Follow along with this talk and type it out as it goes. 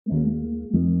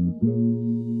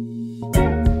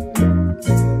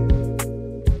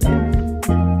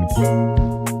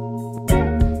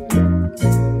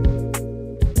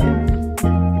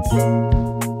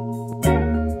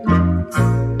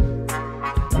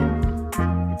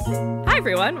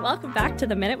everyone. Welcome back to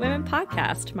the Minute Women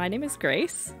podcast. My name is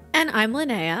Grace. And I'm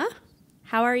Linnea.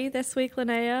 How are you this week,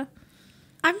 Linnea?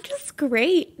 I'm just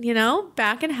great,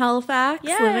 back in Halifax,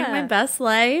 living my best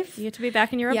life. You get to be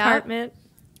back in your apartment.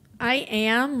 I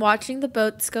am watching the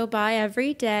boats go by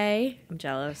every day. I'm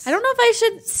jealous. I don't know if I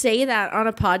should say that on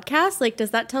a podcast. Like, does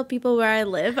that tell people where I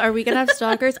live? Are we going to have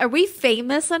stalkers? Are we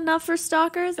famous enough for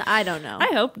stalkers? I don't know.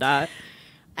 I hope not.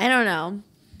 I don't know.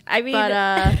 I mean,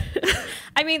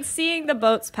 I mean, seeing the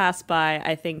boats pass by,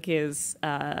 I think is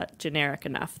generic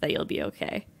enough that you'll be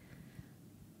okay.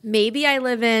 Maybe I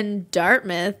live in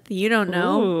Dartmouth. You don't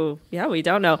know. Ooh, yeah, we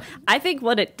don't know. I think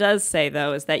what it does say,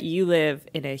 though, is that you live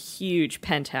in a huge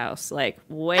penthouse, like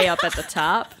way up at the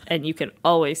top, and you can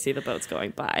always see the boats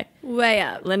going by. Way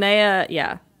up. Linnea,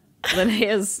 yeah.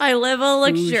 Linnea's I live a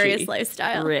luxurious bougie,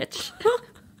 lifestyle. Rich.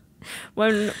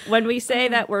 When we say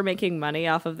that we're making money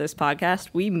off of this podcast,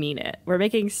 we mean it. We're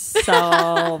making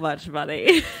so much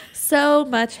money. So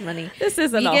much money. This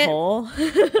isn't a hole.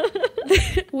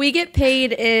 We get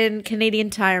paid in Canadian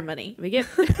Tire money.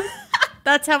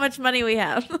 That's how much money we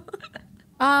have.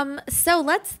 So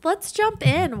let's jump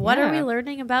in. What are we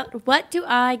learning about? What do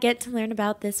I get to learn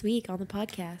about this week on the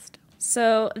podcast?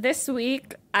 So this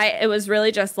week, it was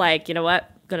really just like, you know what?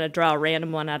 I'm gonna draw a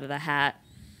random one out of the hat.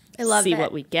 I love see it.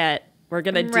 what we get. We're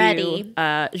gonna do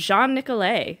Jean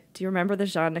Nicolet. Do you remember the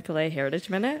Jean Nicolet Heritage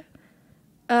Minute?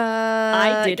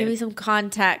 I did. Give me some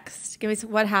context. Give me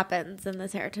what happens in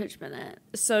this Heritage Minute.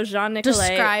 So Jean Nicolet.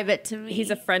 Describe it to me.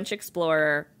 He's a French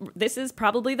explorer. This is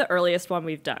probably the earliest one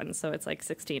we've done. So it's like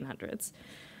 1600s.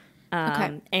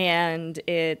 Okay. And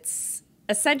it's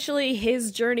essentially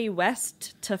his journey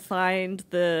west to find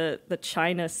the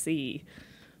China Sea.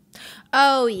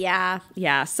 Oh, yeah.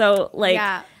 Yeah. So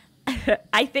like,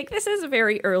 I think this is a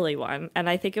very early one, and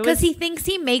I think it was because he thinks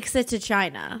he makes it to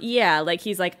China. Yeah, like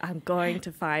he's like, I'm going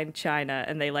to find China,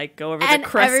 and they like go over the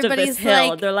crest of this hill.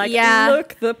 Like, they're like,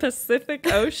 look, the Pacific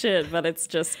Ocean, but it's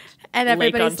just and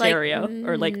Lake Ontario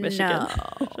or Lake Michigan.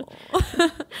 No.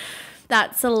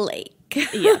 That's a lake.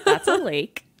 Yeah, that's a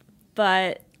lake.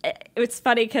 But it's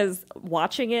funny because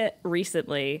watching it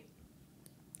recently.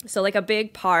 So, like, a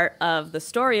big part of the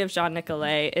story of Jean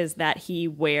Nicolet is that he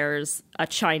wears a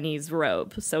Chinese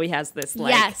robe. So he has this,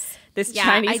 like, this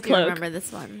Chinese cloak. I do remember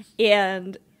this one.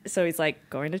 And so he's,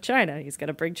 like, going to China. He's going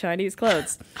to bring Chinese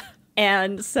clothes.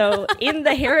 And so in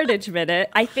the Heritage Minute,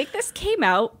 I think this came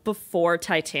out before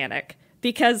Titanic.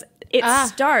 Because it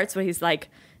starts where he's like,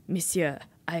 Monsieur,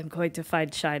 I am going to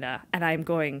find China, and I am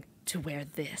going to wear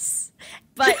this.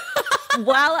 But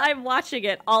while I'm watching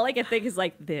it, all I can think is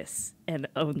like this and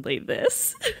only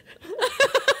this.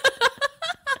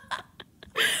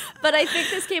 But I think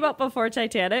this came out before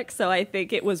Titanic, so I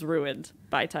think it was ruined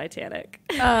by Titanic.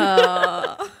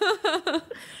 Oh.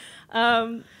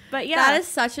 But yeah. That is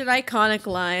such an iconic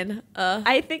line.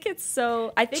 I think it's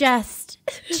so... I think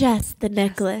just the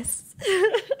necklace.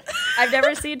 I've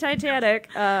never seen Titanic.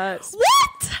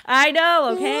 What? I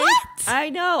know, okay? What? I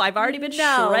know. I've already been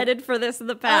shredded for this in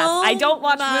the past. Oh, I don't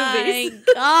watch movies.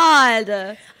 God.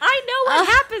 I know what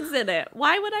happens in it.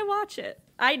 Why would I watch it?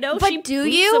 I know but she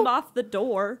boots him off the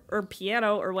door or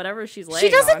piano or whatever she's laying on.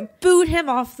 She doesn't boot him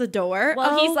off the door.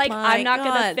 Well, he's like, I'm not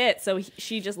going to fit, so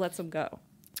she just lets him go.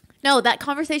 No, that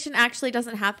conversation actually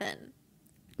doesn't happen.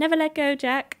 Never let go,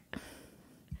 Jack.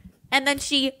 And then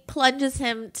she plunges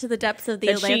him to the depths of the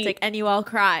Atlantic, and you all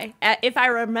cry. If I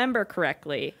remember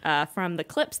correctly, from the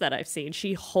clips that I've seen,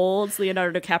 she holds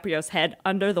Leonardo DiCaprio's head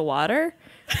under the water.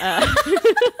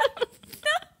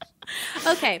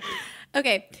 Okay.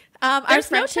 Our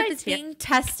friendship is being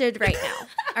tested right now.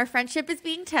 Our friendship is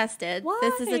being tested. Why?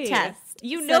 This is a test.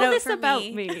 You know this about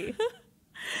me.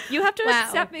 You have to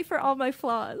accept me for all my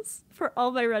flaws, for all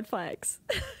my red flags.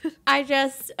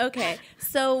 Okay.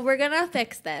 So we're going to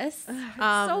fix this.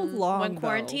 So long, when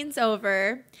quarantine's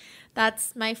over.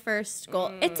 That's my first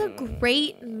goal. It's a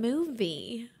great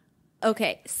movie.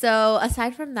 Okay. So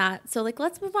aside from that,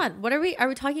 let's move on. What are we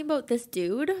talking about this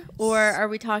dude or are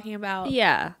we talking about?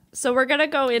 Yeah. So we're going to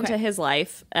go into his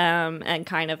life and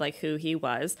kind of like who he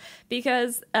was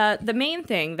because the main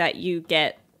thing that you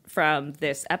get from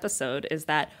this episode is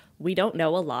that we don't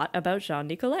know a lot about Jean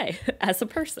Nicolet as a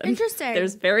person. Interesting.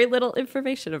 There's very little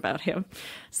information about him.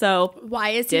 So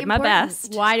why is he did my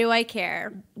best. Why do I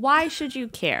care? Why should you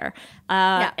care?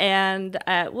 And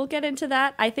we'll get into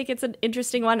that. I think it's an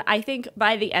interesting one. I think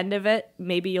by the end of it,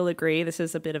 maybe you'll agree this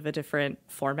is a bit of a different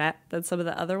format than some of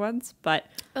the other ones. But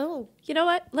you know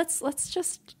what? Let's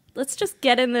just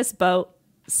get in this boat.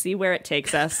 See where it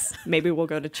takes us. Maybe we'll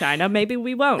go to China. Maybe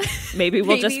we won't. Maybe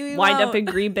we'll just wind up in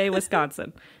Green Bay,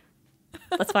 Wisconsin.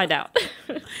 Let's find out.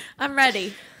 I'm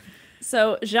ready.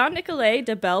 So Jean Nicolet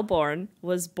de Belleborne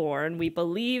was born, we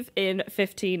believe, in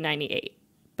 1598,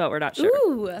 but we're not sure.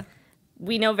 Ooh.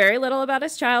 We know very little about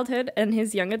his childhood and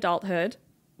his young adulthood.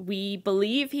 We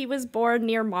believe he was born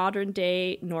near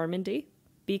modern-day Normandy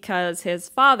because his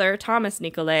father, Thomas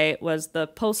Nicolet, was the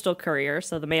postal courier,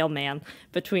 so the mailman,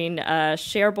 between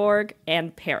Cherbourg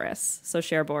and Paris. So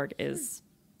Cherbourg is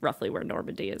roughly where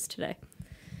Normandy is today.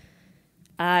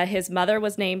 His mother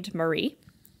was named Marie.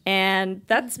 And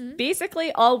that's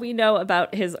basically all we know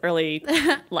about his early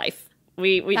life.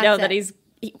 We know that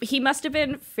he must have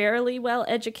been fairly well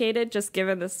educated, just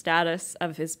given the status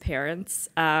of his parents.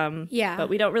 But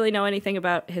we don't really know anything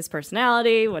about his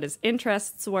personality, what his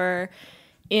interests were.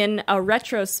 In a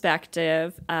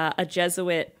retrospective, a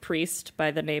Jesuit priest by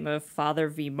the name of Father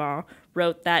Vimont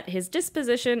wrote that his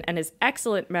disposition and his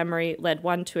excellent memory led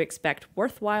one to expect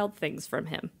worthwhile things from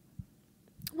him.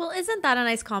 Well, isn't that a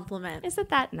nice compliment? Isn't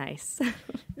that nice?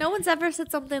 No one's ever said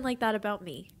something like that about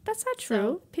me. That's not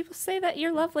true. People say that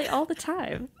you're lovely all the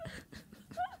time.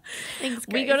 Thanks,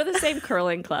 Grace. We go to the same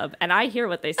curling club, and I hear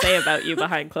what they say about you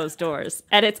behind closed doors.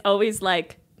 And it's always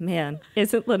like, man,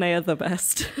 isn't Linnea the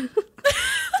best?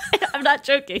 I'm not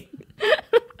joking.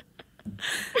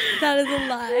 That is a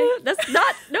lie.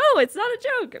 It's not a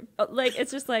joke. Like,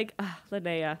 it's just like,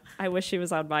 Linnea, I wish she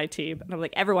was on my team. And I'm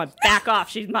like, everyone, back off.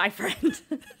 She's my friend.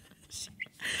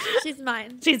 She's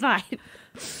mine. She's mine.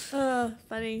 Oh,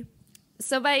 funny.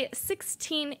 So by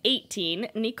 1618,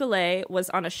 Nicolet was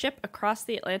on a ship across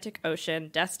the Atlantic Ocean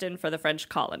destined for the French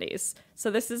colonies.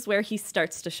 So this is where he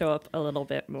starts to show up a little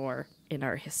bit more in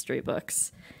our history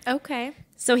books. Okay.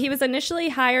 So he was initially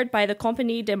hired by the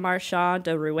Compagnie des Marchands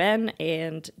de Rouen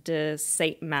and de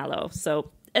Saint-Malo.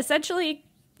 So essentially,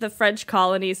 the French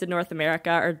colonies in North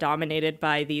America are dominated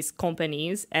by these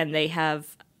companies, and they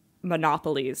have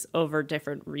monopolies over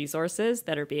different resources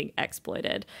that are being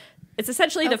exploited. It's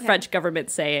essentially the French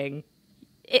government saying,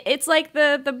 it's like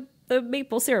the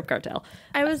maple syrup cartel.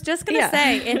 I was just going to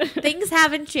say, things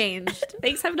haven't changed.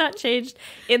 Things have not changed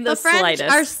in the French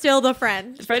slightest. Are still the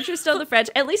French. The French are still the French.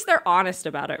 At least they're honest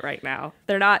about it right now.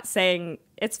 They're not saying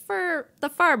it's for the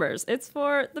farmers. It's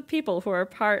for the people who are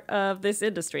part of this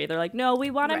industry. They're like, no,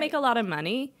 we want to make a lot of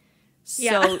money,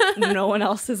 so no one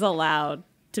else is allowed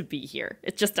to be here.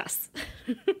 It's just us.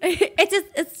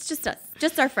 It's just us.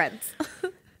 Just our friends.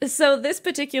 So this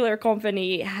particular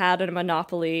company had a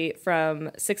monopoly from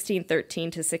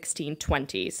 1613 to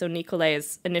 1620. So Nicolet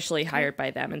is initially hired by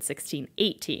them in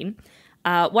 1618.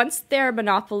 Once their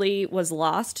monopoly was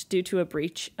lost due to a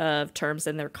breach of terms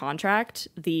in their contract,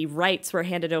 the rights were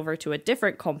handed over to a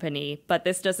different company, but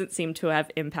this doesn't seem to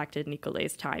have impacted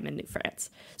Nicolet's time in New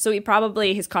France. So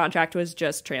his contract was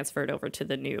just transferred over to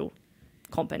the new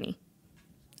company.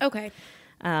 Okay.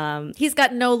 He's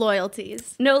got no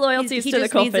loyalties. No loyalties he to the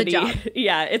just needs a company. job.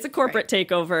 Yeah, it's a corporate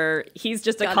takeover. He's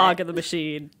just a cog in the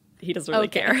machine. He doesn't really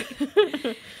care.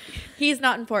 He's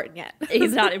not important yet.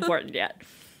 He's not important yet.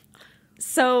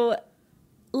 So,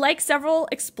 like several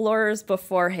explorers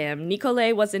before him,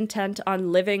 Nicolet was intent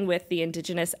on living with the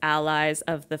indigenous allies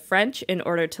of the French in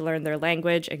order to learn their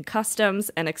language and customs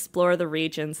and explore the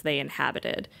regions they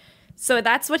inhabited. So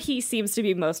that's what he seems to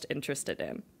be most interested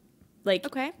in.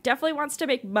 Definitely wants to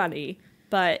make money,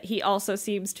 but he also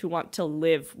seems to want to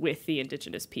live with the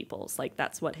indigenous peoples. Like,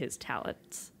 that's what his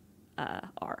talents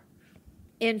are.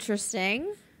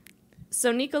 Interesting.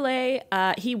 So Nicolet,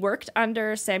 he worked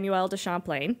under Samuel de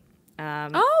Champlain.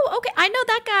 Okay. I know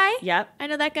that guy. Yep. I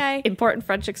know that guy. Important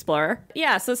French explorer.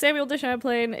 Yeah, so Samuel de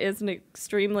Champlain is an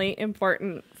extremely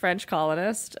important French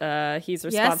colonist. He's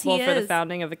responsible for the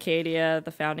founding of Acadia,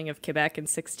 the founding of Quebec in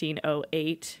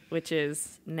 1608, which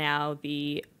is now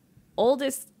the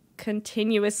oldest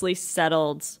continuously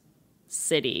settled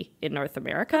city in North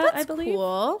America, I believe.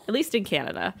 Cool. At least in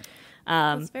Canada.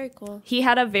 That's very cool. He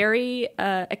had a very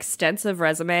extensive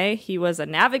resume. He was a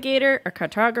navigator, a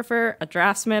cartographer, a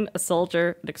draftsman, a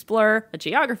soldier, an explorer, a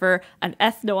geographer, an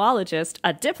ethnologist,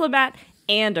 a diplomat,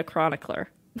 and a chronicler.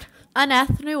 An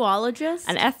ethnologist?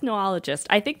 An ethnologist.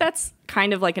 I think that's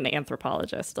kind of like an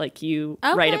anthropologist. Like, you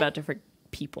write about different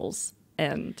peoples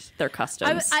and their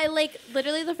customs. I like,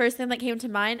 literally the first thing that came to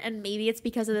mind, and maybe it's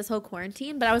because of this whole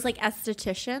quarantine, but I was like,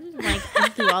 esthetician, like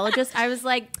ethnologist. I was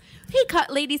like, he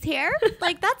cut ladies' hair.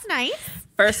 Like, that's nice.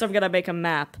 First, I'm going to make a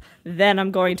map. Then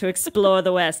I'm going to explore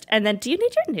the West. And then, do you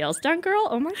need your nails done, girl?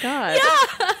 Oh, my God.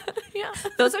 Yeah.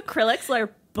 Those acrylics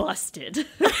are busted.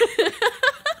 That's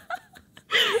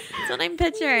what I'm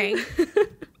picturing.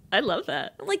 I love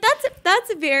that. Like,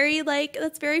 that's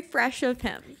very fresh of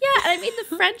him. Yeah, I mean,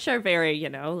 the French are very,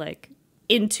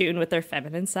 in tune with their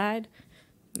feminine side.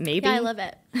 Maybe. Yeah, I love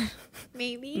it.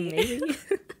 Maybe.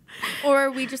 Or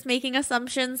are we just making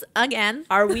assumptions again?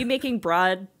 Are we making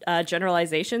broad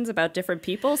generalizations about different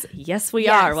peoples? Yes, we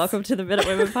are. Welcome to the Minute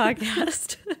Women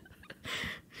podcast.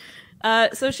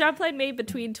 So Champlain made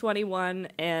between 21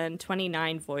 and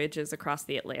 29 voyages across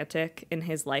the Atlantic in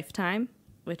his lifetime,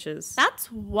 which is...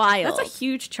 That's wild. That's a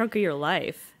huge chunk of your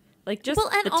life. Like, just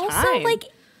and the also, time. like,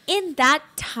 in that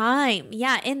time,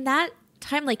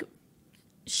 like,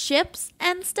 ships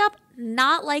and stuff,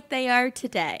 not like they are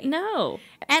today. No.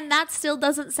 And that still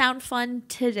doesn't sound fun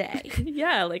today.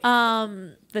 Yeah, like,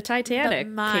 the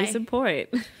Titanic, case in point.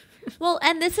 Well,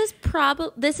 and this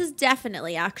is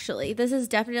definitely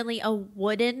a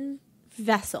wooden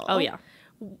vessel. Oh, yeah.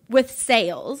 With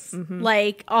sails. Mm-hmm.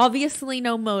 Like, obviously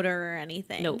no motor or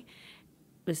anything. Nope.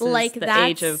 This is like the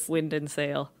age of wind and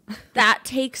sail. That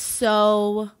takes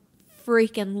so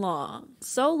freaking long.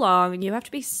 So long, and you have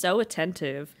to be so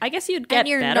attentive. I guess you'd get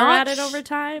better at it over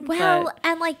time. Well,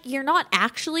 and like you're not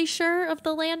actually sure of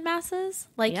the land masses.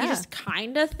 Like you just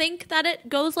kind of think that it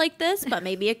goes like this, but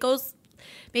maybe it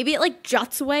like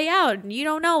juts way out and you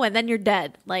don't know, and then you're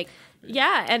dead. Like,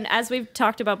 yeah, and as we've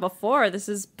talked about before, this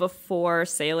is before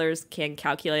sailors can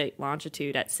calculate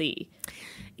longitude at sea.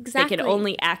 Exactly. They can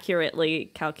only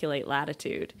accurately calculate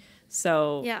latitude.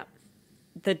 So yeah.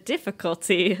 The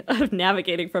difficulty of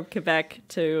navigating from Quebec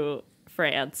to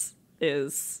France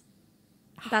is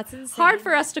that's insane. Hard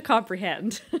for us to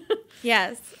comprehend.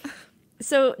 Yes.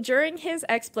 So during his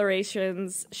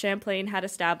explorations, Champlain had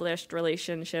established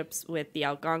relationships with the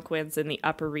Algonquins in the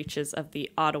upper reaches of the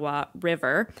Ottawa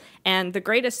River. And the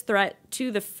greatest threat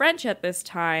to the French at this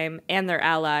time and their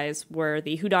allies were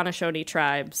the Haudenosaunee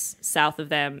tribes south of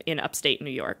them in upstate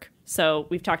New York. So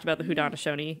we've talked about the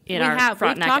Haudenosaunee in our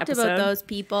Frontenac episode. We've talked about those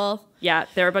people. Yeah,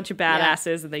 they're a bunch of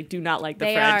badasses and they do not like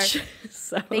the French.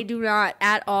 So. They do not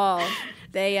at all.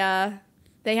 They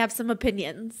have some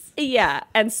opinions. Yeah,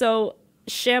 and so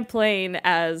Champlain,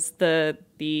 as the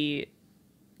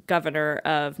governor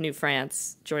of New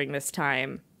France during this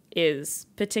time, is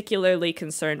particularly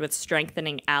concerned with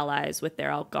strengthening allies with their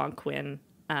Algonquin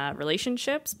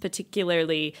relationships.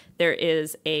 Particularly, there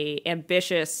is a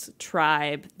ambitious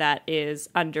tribe that is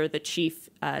under the chief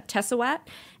Tessawat,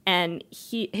 and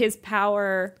his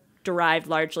power derived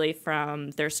largely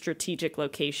from their strategic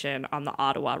location on the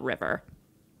Ottawa River.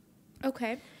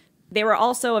 Okay. They were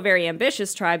also a very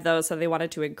ambitious tribe, though, so they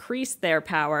wanted to increase their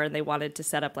power, and they wanted to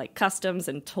set up, like, customs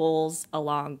and tolls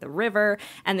along the river,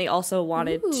 and they also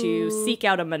wanted to seek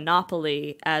out a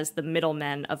monopoly as the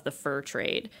middlemen of the fur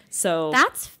trade. So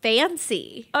that's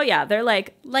fancy. Oh, yeah, they're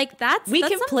like that's we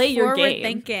can play your game.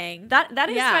 Thinking. That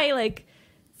is my, like,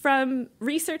 from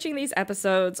researching these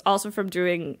episodes, also from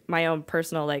doing my own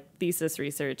personal, like, thesis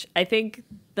research, I think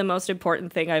the most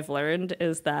important thing I've learned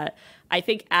is that I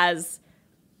think as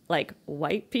like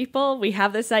white people, we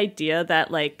have this idea that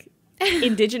like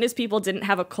indigenous people didn't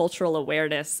have a cultural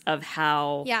awareness of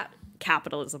how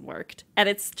capitalism worked. And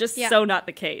it's just so not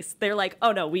the case. They're like,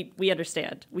 oh no, we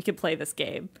understand. We can play this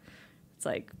game. It's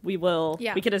like, we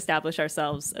can establish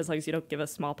ourselves as long as you don't give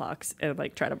us smallpox and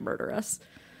like try to murder us.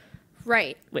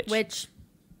 Right. Which Whoops.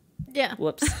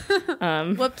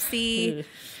 Whoopsie.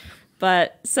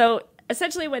 But so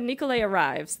essentially when Nicolet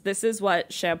arrives, this is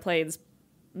what Champlain's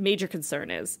major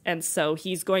concern is. And so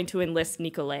he's going to enlist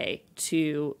Nicolet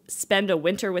to spend a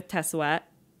winter with Tessawat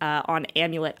on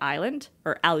Amulet Island,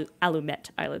 or Allumette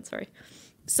Island, sorry.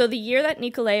 So the year that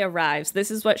Nicolet arrives, this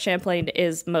is what Champlain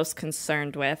is most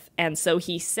concerned with. And so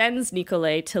he sends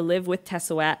Nicolet to live with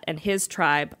Tessawat and his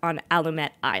tribe on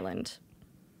Allumette Island.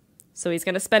 So he's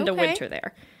going to spend a winter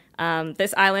there.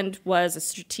 This island was a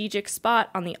strategic spot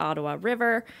on the Ottawa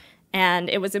River, and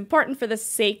it was important for the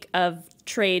sake of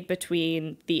trade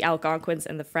between the Algonquins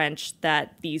and the French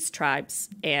that these tribes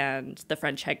and the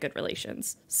French had good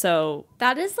relations. So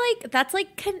that's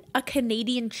like a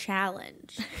Canadian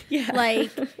challenge. Yeah.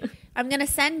 Like, I'm going to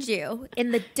send you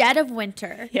in the dead of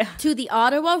winter to the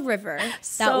Ottawa River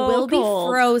that will be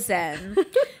frozen.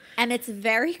 And it's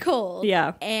very cold.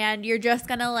 Yeah. And you're just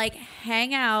going to like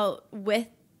hang out with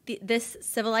this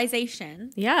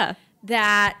civilization. Yeah.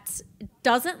 That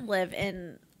doesn't live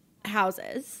in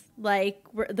houses. Like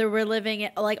we're living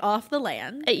it like off the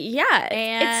land. Yeah.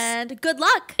 And good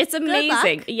luck. It's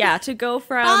amazing. Yeah. To go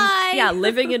from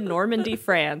living in Normandy,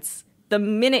 France, the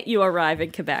minute you arrive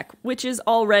in Quebec, which is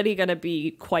already going to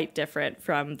be quite different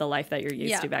from the life that you're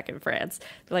used to back in France.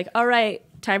 They're like, all right,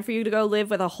 time for you to go live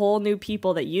with a whole new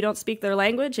people that you don't speak their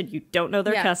language and you don't know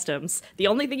their customs. The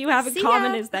only thing you have in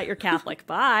common is that you're Catholic.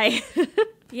 Bye.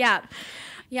 Yeah.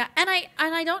 Yeah, and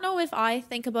I don't know if I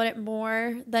think about it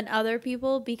more than other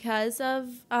people because of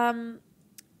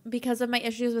because of my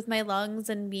issues with my lungs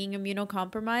and being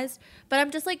immunocompromised. But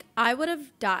I'm just like, I would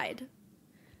have died.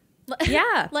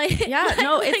 Yeah. Like, yeah.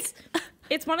 No, like,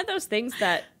 it's one of those things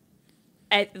that,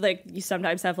 like, you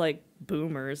sometimes have, like,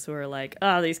 boomers who are like,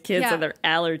 oh, these kids and their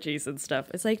allergies and stuff.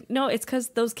 It's like, no, it's because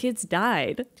those kids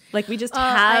died. Like, we just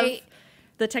have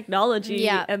the technology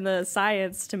and the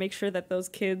science to make sure that those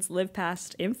kids live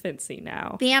past infancy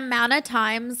now. The amount of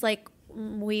times, like,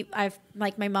 my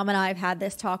mom and I have had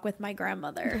this talk with my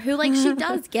grandmother who, like, she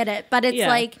does get it, but it's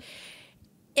like,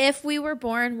 if we were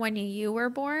born when you were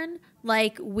born,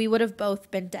 like, we would have both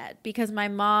been dead because my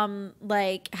mom,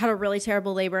 like, had a really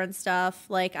terrible labor and stuff.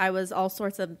 Like, I was all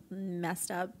sorts of messed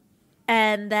up.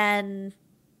 And then,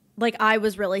 like, I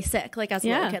was really sick, like, as a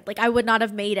little kid. Like, I would not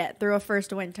have made it through a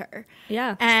first winter.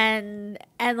 Yeah. And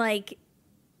like,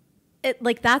 it,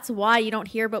 like, that's why you don't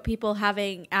hear about people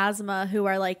having asthma who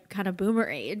are, like, kind of boomer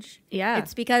age. Yeah.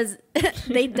 It's because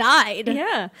they died.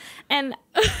 Yeah. And,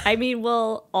 I mean,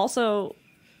 we'll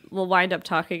wind up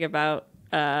talking about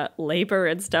labor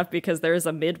and stuff because there is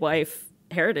a midwife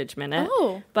heritage minute.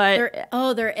 Oh, but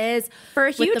there is for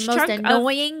a huge with the most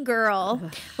annoying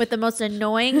girl with the most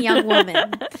annoying young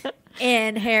woman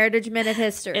in heritage minute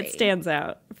history. It stands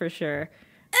out for sure.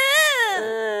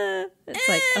 It's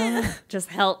like, just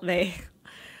help me.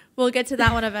 We'll get to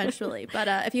that one eventually. But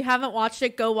if you haven't watched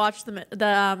it, go watch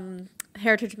the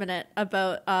heritage minute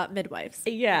about midwives.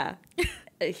 Yeah,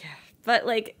 yeah. But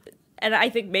like. And I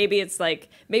think maybe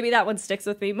that one sticks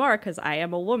with me more because I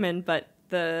am a woman. But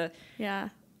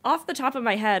off the top of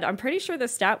my head, I'm pretty sure the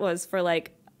stat was for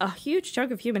like a huge chunk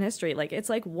of human history. Like it's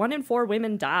like 1 in 4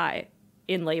 women die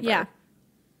in labor. Yeah.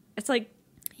 It's like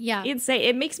insane.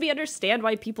 It makes me understand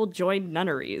why people join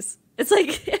nunneries. It's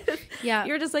like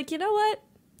you're just like, you know what?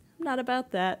 I'm not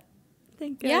about that. I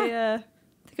think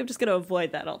I'm just gonna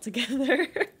avoid that altogether.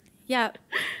 Yeah.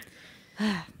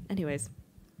 Anyways.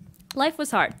 Life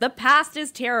was hard. The past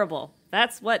is terrible.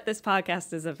 That's what this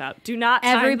podcast is about. Do not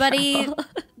time Everybody travel.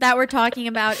 that we're talking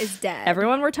about is dead.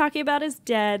 Everyone we're talking about is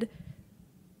dead.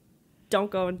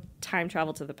 Don't go and time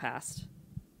travel to the past.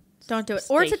 Don't do it.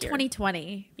 Or to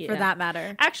 2020, for that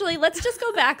matter. Actually, let's just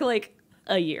go back like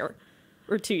a year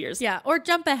or 2 years. Yeah, or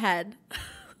jump ahead.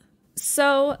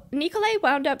 So Nicolet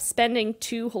wound up spending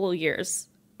 2 whole years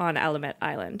on Allumette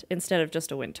Island instead of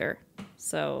just a winter.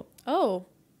 So... Oh.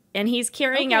 And he's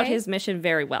carrying out his mission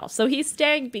very well. So he's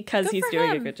staying because he's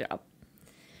doing a good job.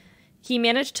 He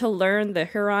managed to learn the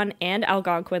Huron and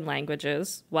Algonquin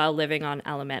languages while living on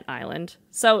Allumette Island.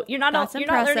 So you're not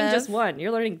learning just one.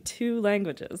 You're learning 2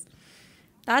 languages.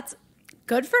 That's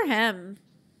good for him.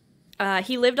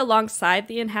 He lived alongside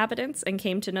the inhabitants and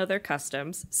came to know their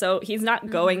customs. So he's not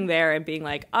going there and being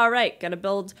like, all right, gonna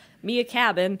build me a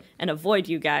cabin and avoid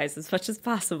you guys as much as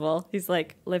possible. He's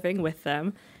like living with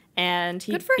them. And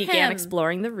he began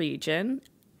exploring the region.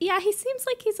 Yeah, he seems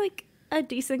like he's like a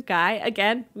decent guy.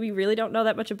 Again, we really don't know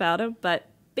that much about him, but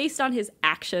based on his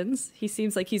actions, he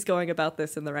seems like he's going about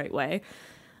this in the right way.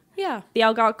 Yeah. The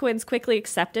Algonquins quickly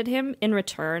accepted him in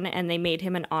return, and they made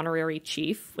him an honorary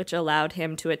chief, which allowed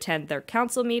him to attend their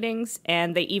council meetings,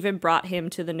 and they even brought him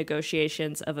to the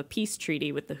negotiations of a peace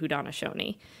treaty with the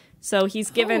Haudenosaunee. So he's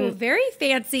given... very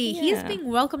fancy. Yeah. He's being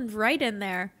welcomed right in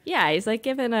there. Yeah, he's like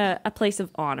given a place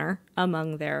of honor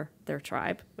among their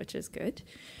tribe, which is good.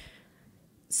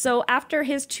 So after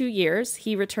his 2 years,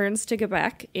 he returns to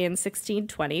Quebec in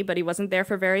 1620, but he wasn't there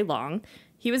for very long.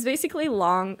 He was basically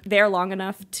there long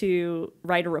enough to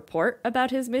write a report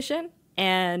about his mission,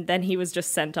 and then he was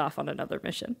just sent off on another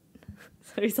mission.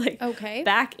 So he's like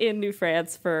back in New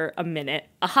France for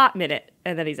a hot minute,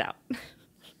 and then he's out.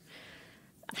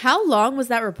 How long was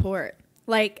that report?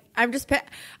 Like, I'm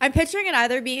picturing it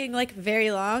either being like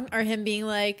very long or him being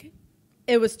like,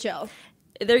 it was chill.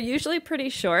 They're usually pretty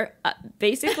short.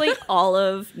 Basically, all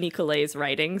of Nicolet's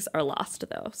writings are lost,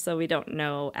 though, so we don't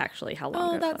know actually how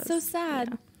long it was. Oh, that's so sad.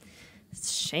 Yeah. It's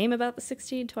a shame about the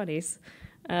 1620s.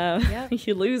 Yep.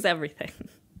 You lose everything.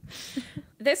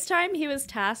 This time, he was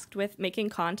tasked with making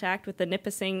contact with the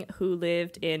Nipissing who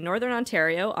lived in northern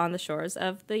Ontario on the shores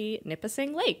of the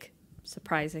Nipissing Lake.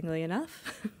 Surprisingly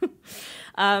enough.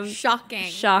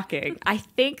 Shocking. I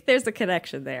think there's a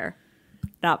connection there.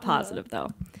 Not positive, though.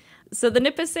 So the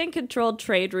Nipissing controlled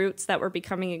trade routes that were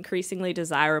becoming increasingly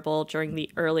desirable during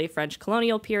the early French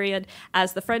colonial period,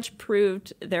 as the French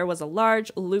proved there was a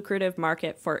large, lucrative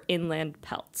market for inland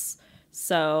pelts.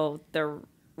 So they're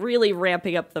really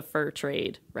ramping up the fur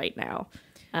trade right now.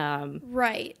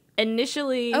 Right.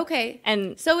 Initially... Okay.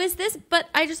 And so is this... But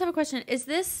I just have a question. Is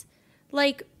this...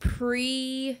 like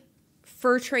pre-fur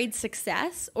fur trade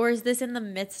success, or is this in the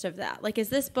midst of that? Like, is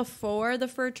this before the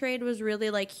fur trade was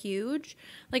really like huge?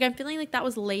 Like, I'm feeling like that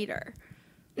was later.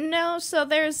 No, so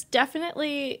there's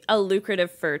definitely a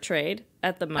lucrative fur trade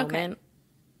at the moment. Okay.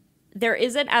 There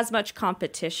isn't as much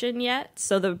competition yet,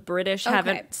 so the British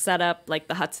haven't set up like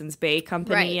the Hudson's Bay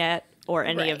Company yet, or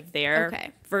any of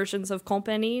their versions of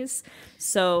companies.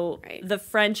 So the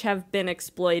French have been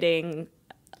exploiting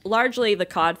largely the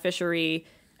cod fishery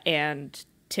and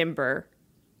timber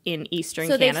in eastern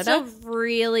Canada. So they've still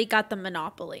really got the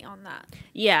monopoly on that.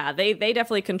 Yeah, they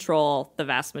definitely control the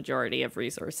vast majority of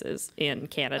resources in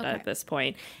Canada at this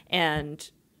point. And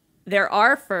there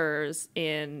are furs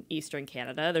in eastern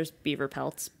Canada. There's beaver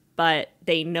pelts, but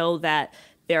they know that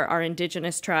there are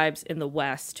indigenous tribes in the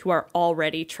west who are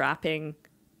already trapping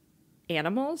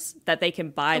animals that they can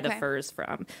buy the furs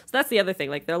from. So that's the other thing.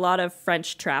 Like, there are a lot of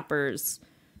French trappers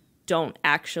don't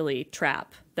actually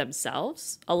trap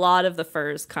themselves. A lot of the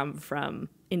furs come from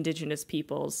indigenous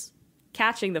peoples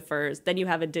catching the furs. Then you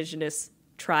have indigenous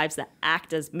tribes that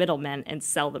act as middlemen and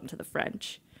sell them to the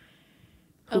French,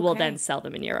 who will then sell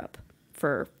them in Europe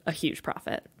for a huge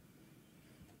profit.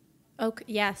 Okay.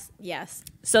 Yes.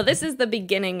 So this is the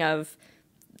beginning of,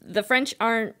 the French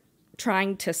aren't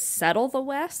trying to settle the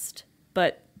West,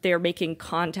 but they're making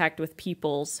contact with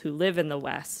peoples who live in the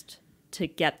West to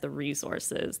get the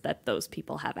resources that those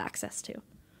people have access to.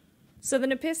 So the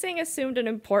Nipissing assumed an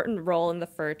important role in the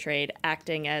fur trade,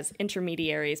 acting as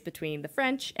intermediaries between the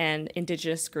French and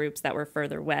indigenous groups that were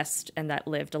further west and that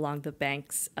lived along the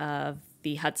banks of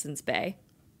the Hudson's Bay.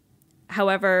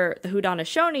 However, the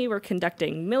Haudenosaunee were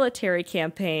conducting military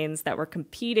campaigns that were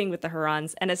competing with the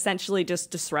Hurons and essentially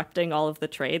just disrupting all of the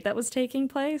trade that was taking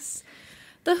place.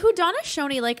 The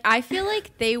Haudenosaunee, like, I feel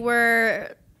like they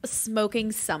were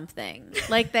smoking something.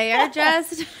 Like, they are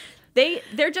just...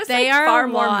 They're just far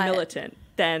more militant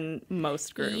than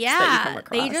most groups that you come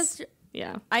across.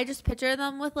 I just picture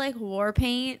them with, like, war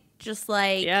paint, just,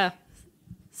 like,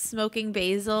 smoking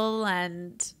basil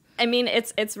and... I mean,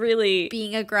 it's really...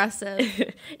 being aggressive.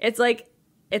 It's like,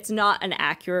 it's not an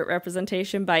accurate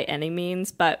representation by any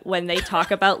means, but when they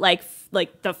talk about, like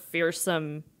the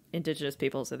fearsome indigenous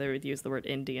people, so they would use the word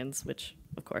Indians, which,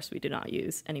 of course, we do not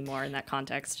use anymore in that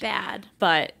context. Bad.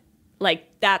 But... like,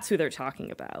 that's who they're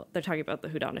talking about. They're talking about the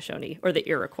Haudenosaunee, or the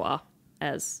Iroquois,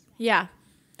 as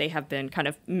they have been kind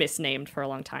of misnamed for a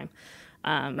long time.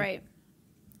 Right.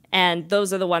 And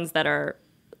those are the ones that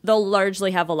they'll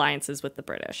largely have alliances with the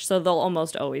British. So they'll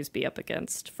almost always be up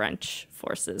against French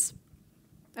forces.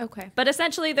 Okay. But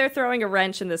essentially, they're throwing a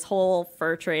wrench in this whole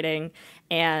fur trading.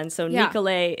 And so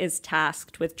Nicolet is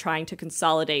tasked with trying to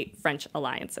consolidate French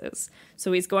alliances.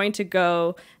 So he's going to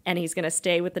go and he's going to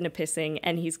stay with the Nipissing,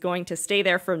 and he's going to stay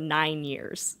there for 9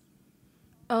 years.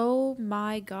 Oh,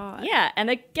 my God. Yeah. And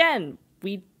again,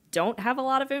 we don't have a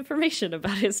lot of information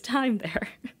about his time there.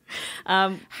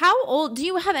 How old? Do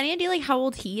you have any idea, like, how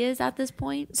old he is at this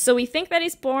point? So we think that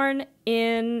he's born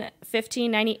in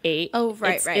 1598. Oh,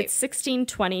 right. It's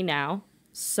 1620 now.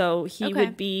 So he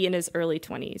would be in his early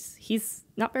 20s. He's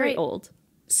not very old.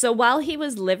 So while he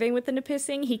was living with the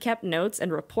Nipissing, he kept notes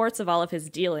and reports of all of his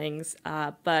dealings,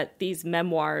 but these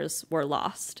memoirs were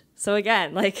lost. So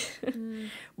again, like,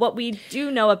 what we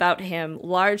do know about him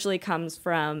largely comes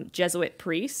from Jesuit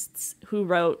priests who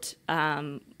wrote,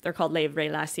 they're called les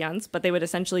relations, but they would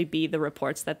essentially be the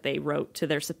reports that they wrote to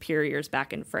their superiors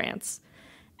back in France.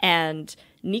 And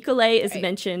Nicolet is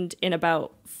mentioned in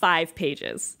about 5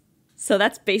 pages. So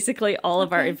that's basically all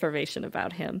of our information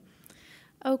about him.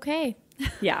 Okay.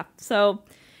 Yeah. So,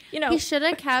 you know, he should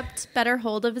have kept better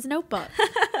hold of his notebook.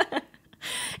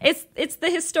 It's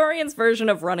the historian's version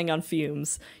of running on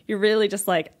fumes. You're really just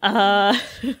like,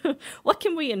 what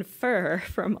can we infer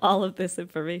from all of this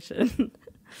information?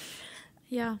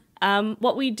 Yeah.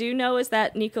 What we do know is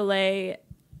that Nicolet,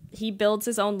 he builds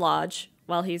his own lodge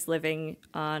while he's living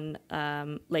on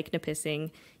Lake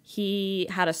Nipissing. He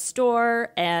had a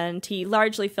store, and he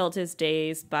largely filled his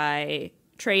days by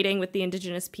trading with the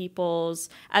indigenous peoples,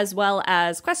 as well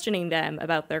as questioning them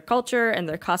about their culture and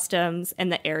their customs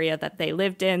and the area that they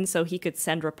lived in, so he could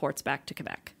send reports back to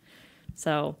Quebec.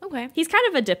 So he's kind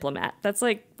of a diplomat. That's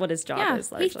like what his job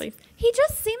is largely. He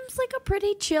just seems like a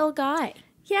pretty chill guy.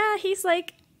 Yeah, he's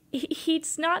like,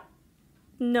 he's not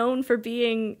known for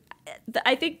being...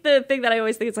 I think the thing that I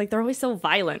always think is, like, they're always so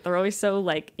violent. They're always so,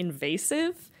 like,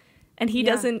 invasive. And he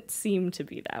doesn't seem to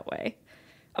be that way.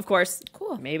 Of course,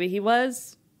 maybe he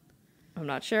was. I'm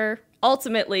not sure.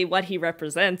 Ultimately, what he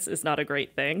represents is not a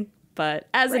great thing. But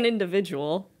as an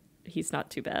individual, he's not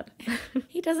too bad.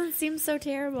 He doesn't seem so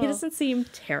terrible. He doesn't seem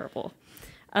terrible.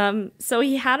 So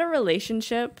he had a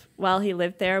relationship while he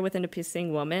lived there with an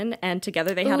Nipissing woman, and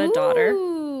together they had a daughter.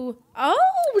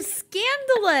 Oh,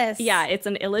 scandalous. Yeah, it's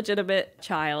an illegitimate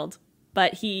child,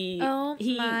 but he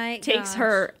takes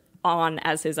her on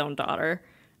as his own daughter,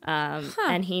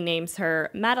 and he names her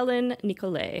Jean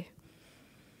Nicolet.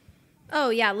 Oh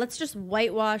yeah, let's just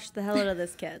whitewash the hell out of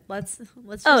this kid. Let's just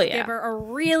give her a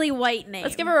really white name.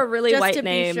 Let's give her a really white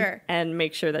name and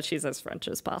make sure that she's as French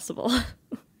as possible.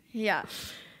 Yeah.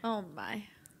 Oh my.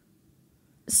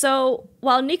 So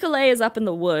while Nicolet is up in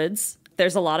the woods,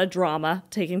 there's a lot of drama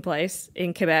taking place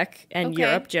in Quebec and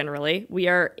Europe generally. We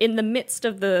are in the midst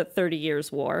of the 30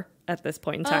 Years' War at this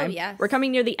point in time. Oh, yes. We're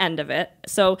coming near the end of it.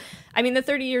 So, I mean, the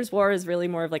 30 Years' War is really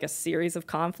more of like a series of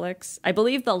conflicts. I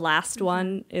believe the last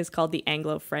one is called the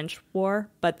Anglo-French War,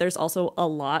 but there's also a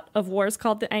lot of wars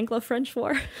called the Anglo-French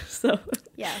War. So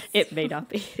it may not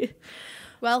be.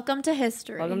 Welcome to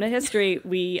history. Welcome to history.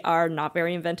 We are not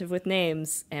very inventive with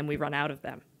names, and we run out of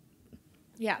them.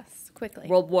 Yes, quickly.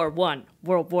 World War I,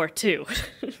 World War II.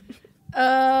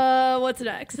 What's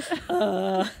next?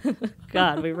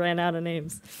 God, we ran out of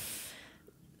names.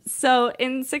 So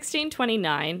in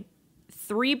 1629,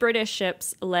 3 British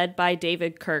ships led by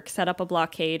David Kirk set up a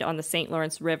blockade on the St.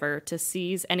 Lawrence River to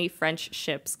seize any French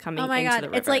ships coming into the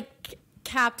river. It's like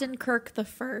Captain Kirk the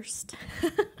First.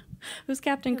 Who's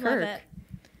Captain Kirk? Love it.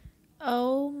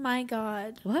 Oh my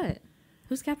God. What?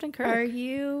 Who's Captain Kirk? Are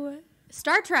you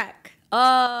Star Trek?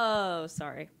 Oh,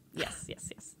 sorry. Yes.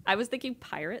 I was thinking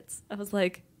pirates. I was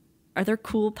like, are there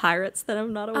cool pirates that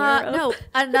I'm not aware of? No,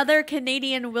 another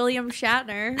Canadian William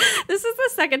Shatner. This is the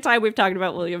second time we've talked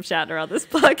about William Shatner on this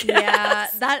podcast. Yeah,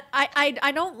 that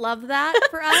I don't love that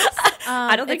for us.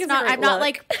 I don't think it's not.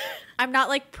 I'm not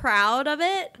like proud of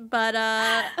it, but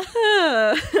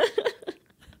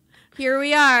here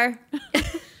we are.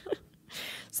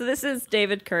 So this is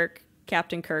David Kirk,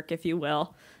 Captain Kirk, if you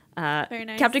will. Very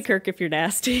nice. Captain Kirk, if you're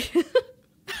nasty.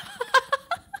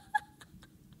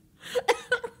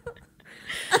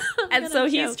 And so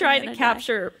he's trying to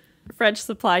capture French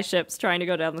supply ships trying to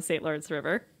go down the St. Lawrence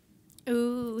River.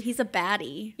 Ooh, he's a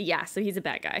baddie. Yeah, so he's a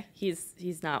bad guy.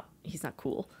 He's not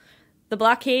cool. The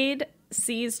blockade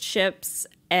seized ships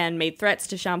and made threats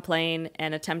to Champlain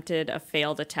and attempted a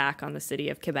failed attack on the city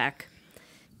of Quebec.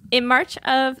 In March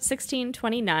of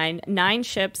 1629, 9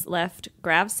 ships left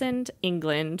Gravesend,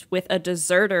 England, with a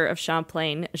deserter of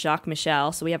Champlain, Jacques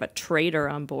Michel. So we have a traitor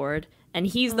on board. And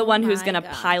he's the one who's going to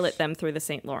pilot them through the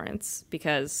St. Lawrence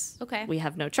because we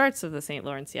have no charts of the St.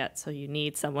 Lawrence yet. So you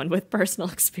need someone with personal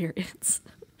experience.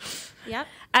 Yep.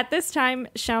 At this time,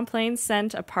 Champlain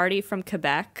sent a party from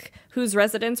Quebec whose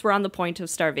residents were on the point of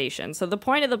starvation. So the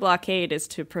point of the blockade is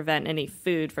to prevent any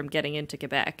food from getting into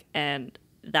Quebec. And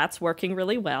that's working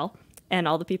really well. And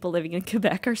all the people living in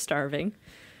Quebec are starving.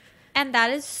 And that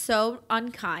is so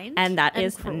unkind. And that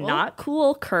is cruel. Not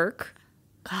cool, Kirk.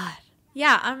 God.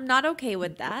 Yeah, I'm not okay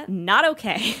with that. Not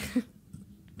okay.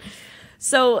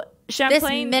 So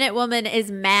Champlain... This Minute Woman is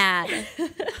mad.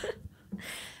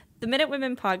 The Minute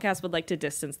Women podcast would like to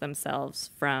distance themselves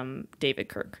from David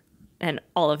Kirk and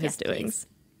all of his doings. Please.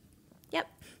 Yep.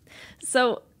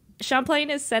 So Champlain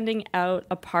is sending out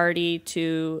a party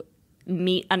to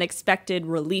meet unexpected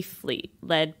relief fleet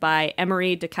led by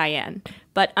Emery de Caen.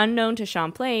 But unknown to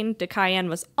Champlain, de Caen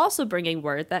was also bringing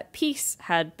word that peace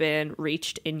had been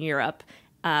reached in Europe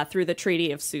through the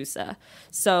Treaty of Susa.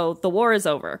 So the war is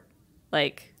over.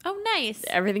 Like, oh, nice.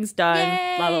 Everything's done.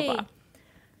 Yay. Blah, blah, blah.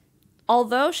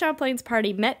 Although Champlain's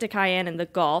party met de Caen in the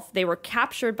Gulf, they were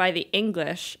captured by the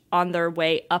English on their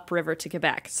way upriver to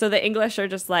Quebec. So the English are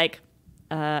just like,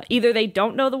 either they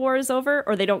don't know the war is over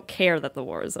or they don't care that the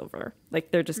war is over.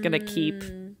 Like, they're just going to keep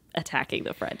attacking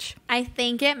the French. I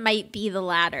think it might be the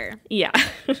latter. Yeah.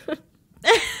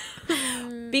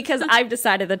 Because I've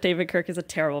decided that David Kirk is a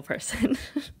terrible person.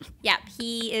 Yep,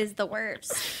 he is the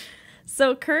worst.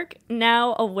 So Kirk,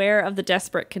 now aware of the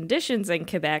desperate conditions in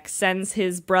Quebec, sends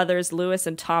his brothers Louis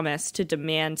and Thomas to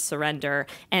demand surrender,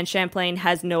 and Champlain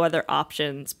has no other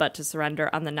options but to surrender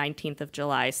on the 19th of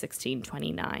July,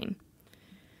 1629.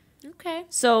 Okay.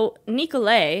 So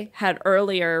Nicolet had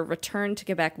earlier returned to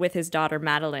Quebec with his daughter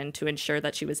Madeleine to ensure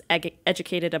that she was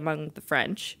educated among the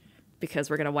French, because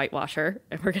we're going to whitewash her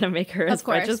and we're going to make her as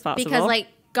French as possible. Because, like,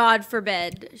 God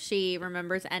forbid she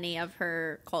remembers any of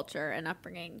her culture and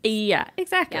upbringing. Yeah,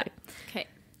 exactly. Yeah. Okay,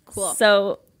 cool.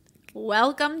 So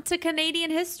welcome to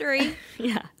Canadian history.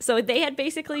 Yeah. So they had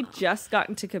basically just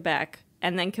gotten to Quebec,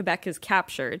 and then Quebec is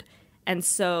captured. And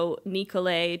so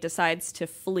Nicolet decides to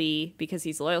flee because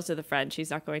he's loyal to the French.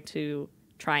 He's not going to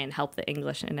try and help the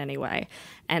English in any way.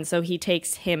 And so he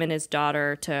takes him and his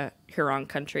daughter to Huron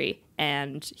country,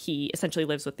 and he essentially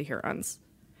lives with the Hurons.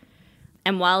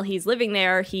 And while he's living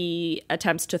there, he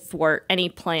attempts to thwart any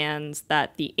plans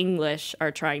that the English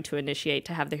are trying to initiate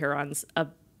to have the Hurons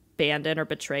abandon or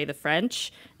betray the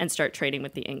French and start trading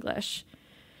with the English.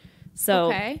 So,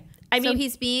 okay. I mean, so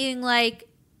he's being like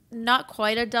not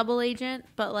quite a double agent,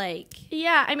 but like,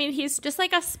 yeah, I mean, he's just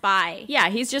like a spy. Yeah,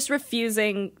 he's just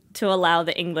refusing to allow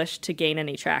the English to gain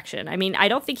any traction. I mean, I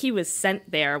don't think he was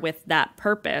sent there with that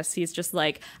purpose. He's just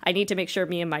like, I need to make sure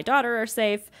me and my daughter are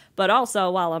safe, but also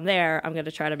while I'm there, I'm going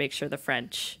to try to make sure the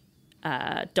French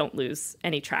don't lose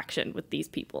any traction with these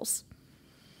peoples.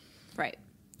 Right.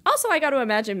 Also, I got to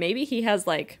imagine maybe he has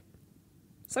like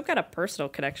some kind of personal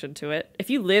connection to it. If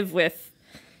you live with,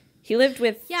 he lived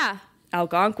with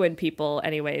Algonquin people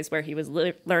anyways, where he was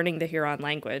learning the Huron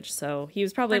language. So he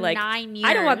was probably for like, 9 years.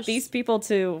 I don't want these people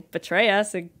to betray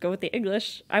us and go with the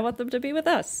English. I want them to be with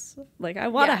us. Like, I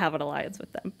want to have an alliance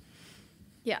with them.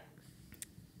 Yeah.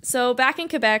 So back in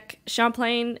Quebec,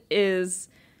 Champlain is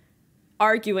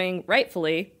arguing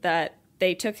rightfully that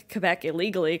they took Quebec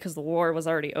illegally because the war was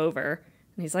already over.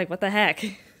 And he's like, what the heck?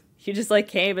 You just like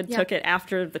came and took it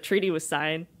after the treaty was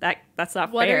signed. That's not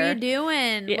fair. What are you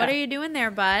doing? Yeah. What are you doing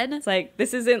there, bud? It's like,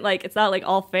 this isn't like, it's not like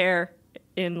all fair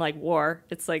in like war.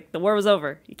 It's like the war was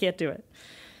over. You can't do it.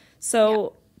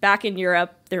 So back in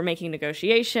Europe, they're making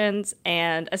negotiations,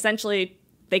 and essentially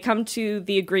they come to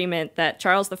the agreement that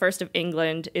Charles I of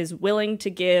England is willing to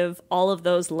give all of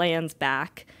those lands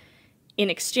back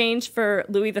in exchange for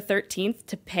Louis XIII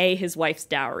to pay his wife's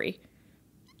dowry.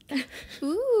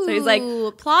 Ooh, so he's like,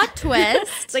 plot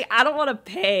twist. It's like, I don't want to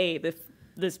pay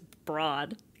this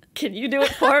broad. Can you do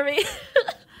it for me?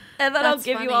 And then I'll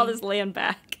give you all this land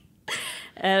back.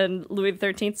 And Louis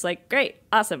XIII's like, great,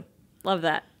 awesome, love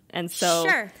that. And so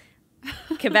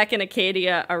Quebec and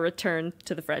Acadia are returned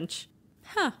to the French.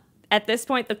 Huh. At this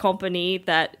point, the company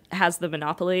that has the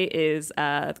monopoly is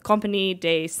Compagnie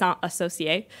des 100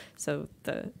 Associés, so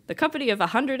the company of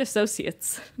 100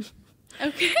 associates.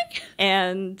 Okay.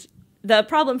 And the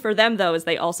problem for them, though, is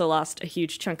they also lost a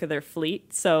huge chunk of their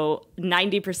fleet. So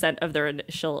 90% of their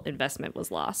initial investment was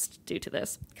lost due to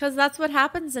this. Because that's what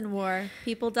happens in war.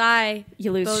 People die.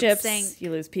 You lose ships,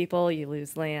 you lose people, you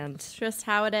lose land. It's just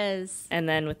how it is. And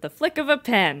then with the flick of a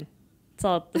pen,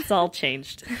 it's all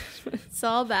changed. It's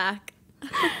all back.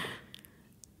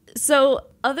 So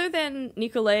other than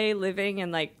Nicolet living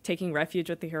and like taking refuge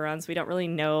with the Hurons, we don't really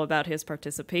know about his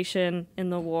participation in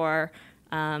the war.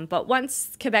 But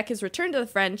once Quebec is returned to the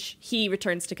French, he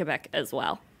returns to Quebec as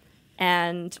well.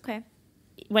 And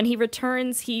when he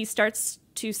returns, he starts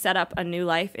to set up a new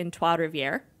life in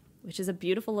Trois-Rivières, which is a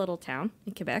beautiful little town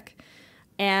in Quebec.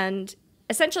 And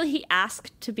essentially he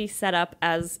asked to be set up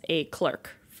as a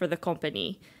clerk for the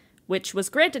company, which was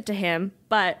granted to him,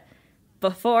 but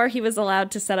before he was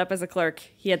allowed to set up as a clerk,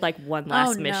 he had like one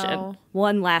last mission,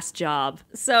 one last job.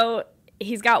 So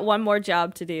he's got one more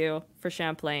job to do for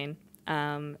Champlain,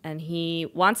 and he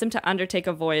wants him to undertake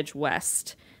a voyage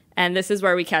west. And this is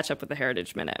where we catch up with the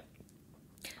Heritage Minute.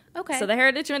 Okay. So the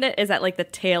Heritage Minute is at like the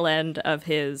tail end of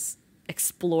his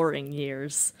exploring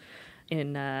years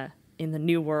in the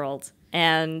New World.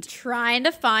 And trying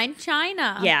to find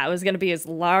China. Yeah, it was going to be his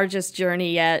largest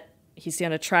journey yet. He's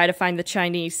going to try to find the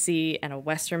Chinese Sea and a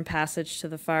western passage to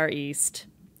the Far East.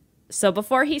 So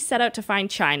before he set out to find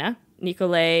China,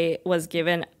 Nicolet was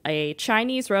given a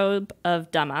Chinese robe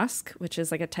of damask, which is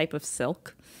like a type of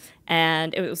silk.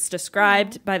 And it was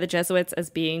described by the Jesuits as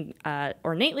being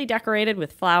ornately decorated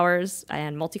with flowers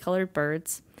and multicolored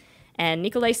birds. And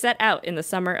Nicolet set out in the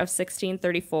summer of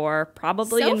 1634,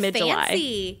 probably in mid-July.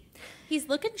 Fancy. He's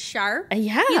looking sharp.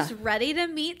 Yeah. He's ready to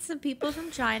meet some people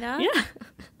from China. Yeah.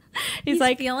 He's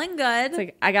like feeling good. It's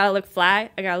like, I gotta look fly.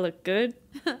 I gotta look good.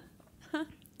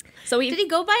 So did he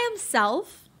go by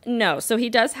himself? No. So he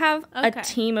does have a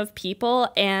team of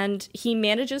people, and he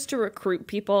manages to recruit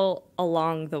people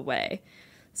along the way.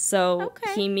 So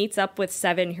he meets up with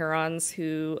 7 Hurons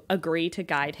who agree to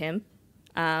guide him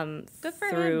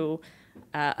through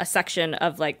a section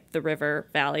of like the river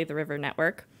valley, the river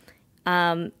network.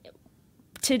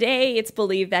 Today, it's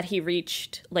believed that he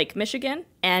reached Lake Michigan,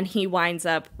 and he winds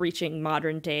up reaching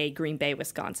modern-day Green Bay,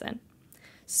 Wisconsin.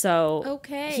 So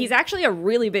he's actually a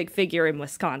really big figure in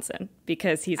Wisconsin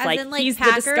because he's he's Packers,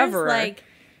 the discoverer. Like,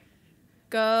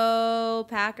 go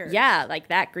Packers. Yeah, like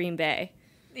that Green Bay.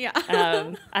 Yeah.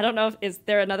 I don't know is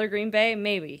there another Green Bay?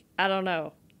 Maybe. I don't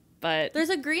know. But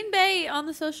there's a Green Bay on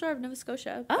the south shore of Nova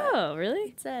Scotia. Oh,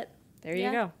 really? That's it. There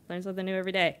you go. Learn something new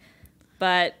every day.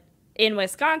 But in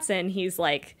Wisconsin, he's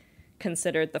like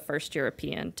considered the first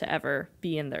European to ever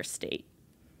be in their state.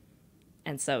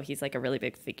 And so he's like a really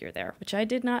big figure there, which I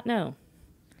did not know.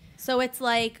 So it's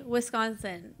like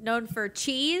Wisconsin, known for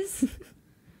cheese,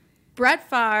 Brett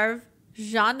Favre,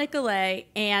 Jean Nicolet,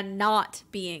 and not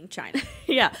being China.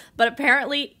 Yeah, but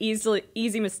apparently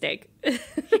easy mistake.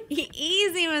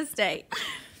 Easy mistake.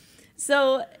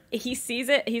 So he sees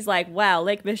it. He's like, wow,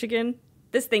 Lake Michigan,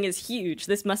 this thing is huge.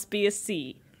 This must be a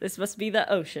sea. This must be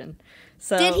the ocean.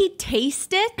 So did he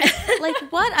taste it?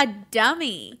 Like, what a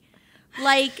dummy.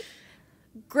 Like,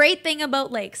 great thing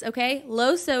about lakes, okay?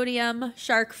 Low sodium,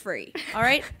 shark free. All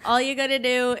right? All you gotta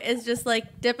do is just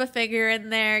like dip a finger in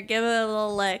there, give it a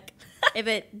little lick. If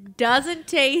it doesn't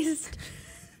taste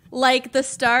like the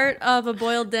start of a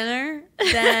boiled dinner,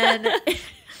 then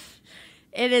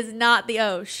it is not the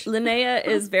ocean. Linnea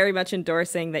is very much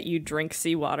endorsing that you drink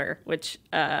seawater, which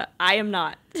I am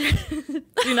not.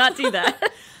 Do not do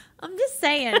that. I'm just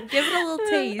saying, give it a little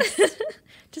taste.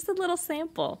 Just a little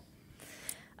sample.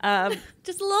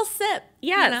 Just a little sip.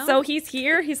 Yeah, you know? So he's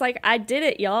here. He's like, I did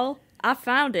it, y'all. I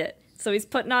found it. So he's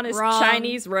putting on his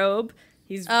Chinese robe.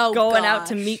 He's going out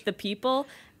to meet the people.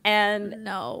 And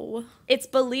it's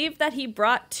believed that he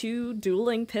brought 2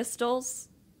 dueling pistols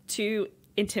to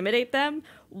intimidate them,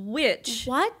 which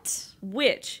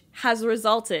has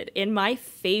resulted in my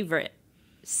favorite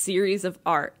series of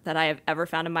art that I have ever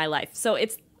found in my life. So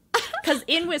it's because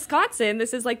in Wisconsin,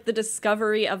 this is like the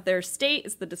discovery of their state.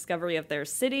 It's the discovery of their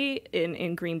city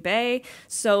in Green Bay.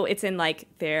 So it's in like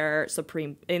their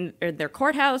their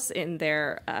courthouse, in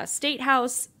their state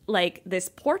house, like this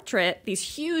portrait, these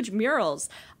huge murals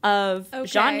of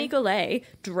Jean Nicolet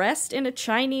dressed in a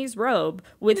Chinese robe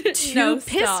with 2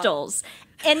 pistols.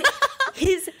 And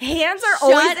his hands are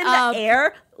always in the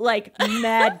air like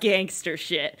mad gangster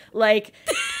shit. Like,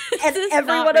 and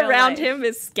everyone around him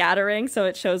is scattering, so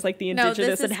it shows like the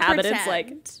indigenous inhabitants.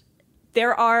 Like,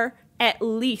 there are at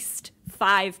least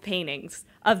 5 paintings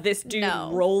of this dude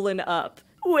rolling up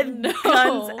with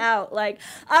guns out. Like,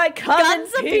 I come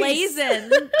guns in peace.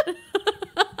 ablazing.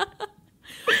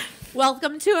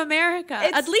 Welcome to America.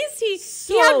 At least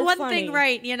he had one thing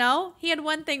right, you know? He had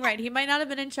one thing right. He might not have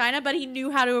been in China, but he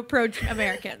knew how to approach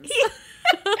Americans. He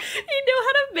knew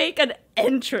how to make an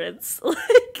entrance.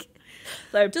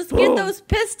 Like just boom. Get those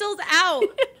pistols out.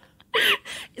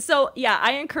 So, yeah,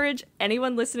 I encourage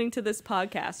anyone listening to this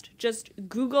podcast, just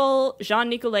Google Jean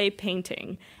Nicolet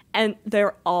painting, and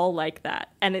they're all like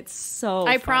that. And it's so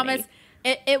funny. Promise.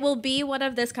 It will be one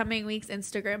of this coming week's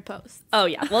Instagram posts. Oh,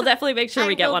 yeah. We'll definitely make sure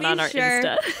we get one on our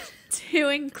Insta. To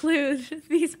include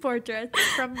these portraits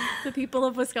from the people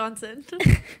of Wisconsin.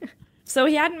 So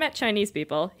he hadn't met Chinese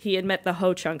people. He had met the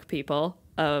Ho-Chunk people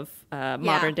of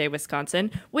modern-day Wisconsin,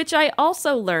 which I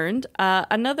also learned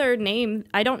another name.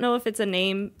 I don't know if it's a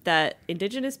name that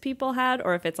indigenous people had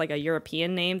or if it's like a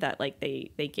European name that like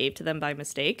they gave to them by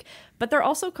mistake. But they're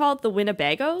also called the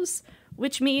Winnebagos,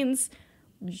 which means...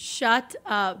 Shut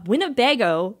up.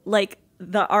 Winnebago, like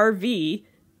the RV,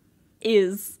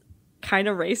 is kind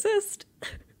of racist.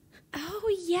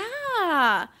 Oh,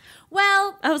 yeah.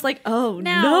 Well, I was like, oh,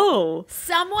 no.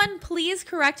 Someone please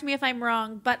correct me if I'm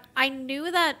wrong, but I knew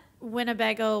that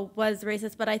Winnebago was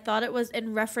racist, but I thought it was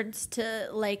in reference to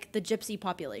like the gypsy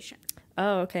population.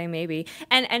 Oh, okay, maybe.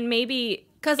 And maybe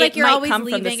because like you're always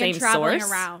leaving and traveling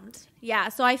source. Around. Yeah,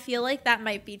 so I feel like that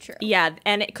might be true. Yeah,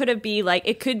 and it could be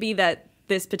that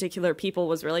this particular people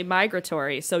was really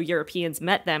migratory, so Europeans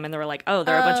met them and they were like, oh,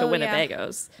 they're a bunch of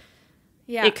Winnebagos.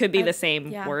 Yeah. It could be the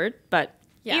same word, but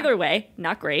either way,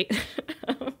 not great.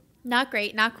 Not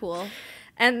great, not cool.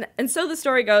 And so the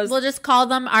story goes... We'll just call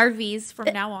them RVs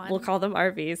from now on. We'll call them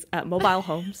RVs. Mobile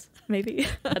homes, maybe.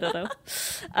 I don't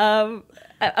know.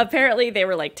 Apparently, they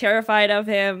were like terrified of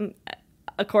him.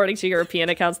 According to European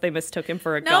accounts, they mistook him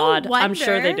for a god. Wonder. I'm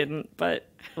sure they didn't, but...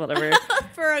 Whatever.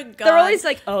 For a god. They're always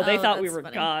like, oh, they thought we were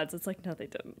funny. Gods. It's like, no, they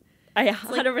didn't. I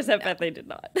 100% bet they did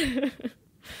not.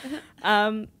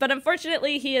 But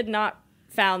unfortunately, he had not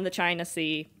found the China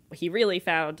Sea. He really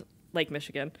found Lake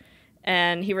Michigan.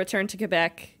 And he returned to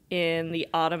Quebec in the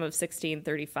autumn of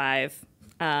 1635.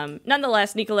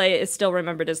 Nonetheless, Nicolet is still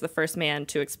remembered as the first man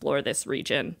to explore this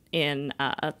region in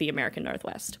the American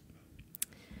Northwest.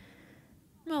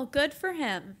 Well, good for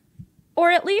him.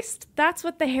 Or at least that's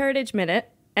what the Heritage Minute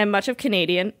and much of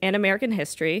Canadian and American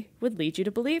history would lead you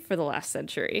to believe for the last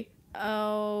century.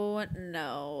 Oh,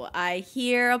 no. I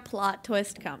hear a plot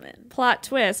twist coming. Plot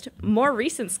twist. More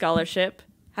recent scholarship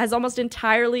has almost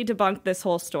entirely debunked this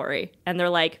whole story. And they're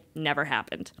like, never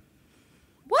happened.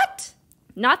 What?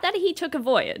 Not that he took a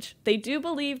voyage. They do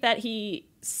believe that he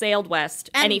sailed west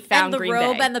and he found Green Bay. And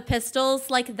the robe and the pistols,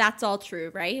 like, that's all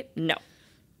true, right? No.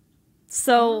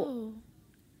 So,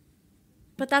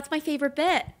 but that's my favorite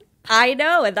bit. I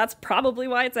know, and that's probably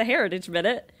why it's a heritage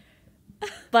minute.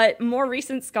 But more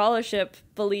recent scholarship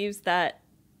believes that,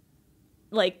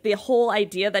 like, the whole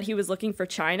idea that he was looking for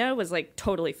China was, like,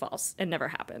 totally false and never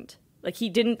happened. Like, he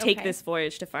didn't take this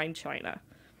voyage to find China.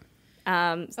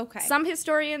 Some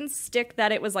historians stick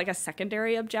that it was, like, a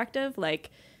secondary objective. Like,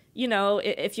 you know,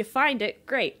 if you find it,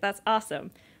 great, that's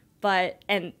awesome.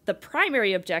 And the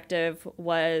primary objective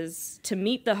was to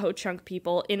meet the Ho-Chunk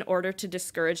people in order to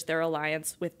discourage their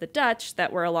alliance with the Dutch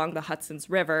that were along the Hudson's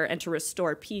River and to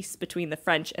restore peace between the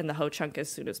French and the Ho-Chunk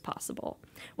as soon as possible.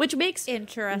 Which makes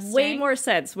way more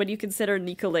sense when you consider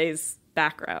Nicolet's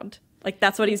background. Like,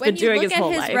 that's what he's been doing his whole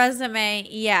life. When you look at his resume,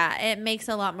 it makes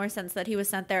a lot more sense that he was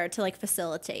sent there to, like,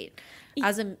 facilitate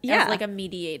as like a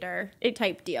mediator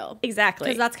type deal. Exactly.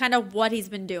 Because that's kind of what he's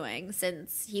been doing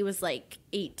since he was, like,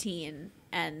 18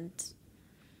 and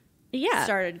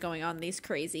started going on these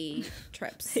crazy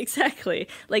trips. Exactly.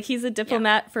 Like, he's a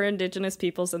diplomat for indigenous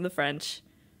peoples and the French.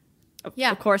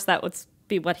 Of course, that would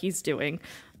be what he's doing.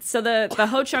 So the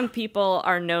Ho-Chunk people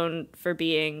are known for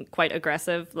being quite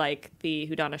aggressive, like the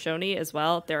Haudenosaunee as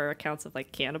well. There are accounts of,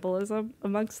 like, cannibalism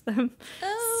amongst them.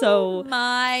 Oh,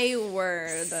 my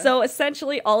word. So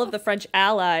essentially all of the French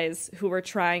allies who were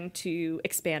trying to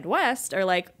expand west are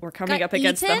like, we're coming up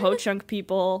against the Ho-Chunk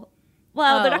people.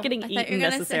 Well, they're not getting eaten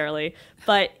necessarily,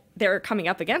 but they're coming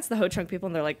up against the Ho-Chunk people,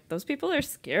 and they're like, those people are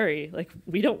scary. Like,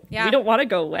 we don't want to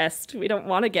go west. We don't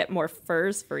want to get more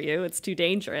furs for you. It's too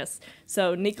dangerous.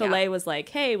 So Nicolet was like,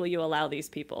 hey, will you allow these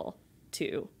people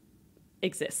to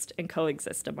exist and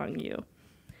coexist among you?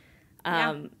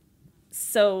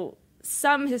 So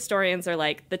some historians are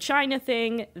like, the China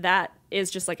thing, that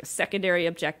is just like a secondary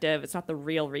objective. It's not the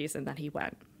real reason that he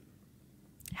went.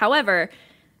 However,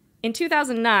 in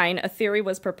 2009, a theory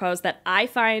was proposed that I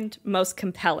find most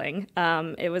compelling.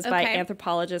 It was by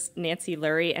anthropologist Nancy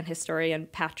Lurie and historian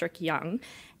Patrick Young.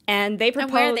 And they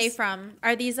proposed... And where are they from?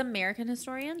 Are these American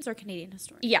historians or Canadian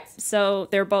historians? Yeah, so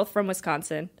they're both from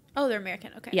Wisconsin. Oh, they're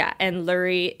American, okay. Yeah, and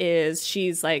Lurie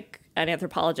she's like an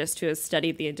anthropologist who has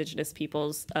studied the indigenous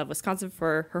peoples of Wisconsin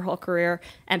for her whole career.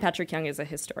 And Patrick Young is a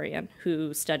historian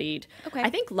who studied,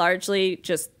 I think, largely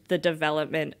just the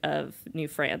development of New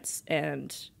France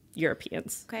and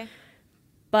Europeans. Okay.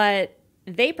 But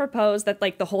they proposed that,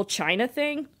 like, the whole China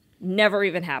thing never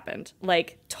even happened.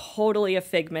 Like, totally a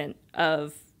figment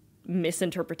of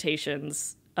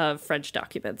misinterpretations of French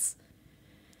documents.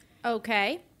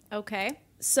 Okay.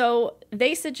 So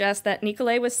they suggest that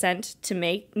Nicolet was sent to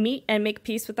meet and make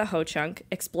peace with the Ho-Chunk,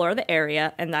 explore the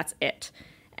area, and that's it.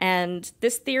 And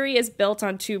this theory is built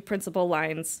on two principal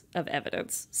lines of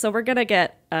evidence. So we're going to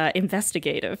get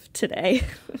investigative today.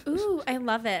 Ooh, I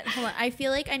love it. Hold on. I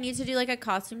feel like I need to do, like, a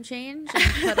costume change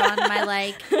and put on my,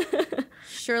 like,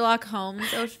 Sherlock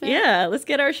Holmes outfit. Yeah, let's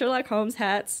get our Sherlock Holmes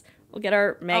hats. We'll get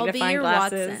our magnifying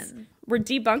glasses. Watson. We're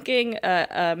debunking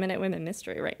a Minute Women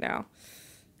mystery right now.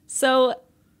 So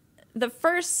the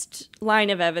first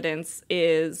line of evidence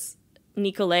is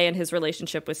Nicolet and his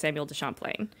relationship with Samuel de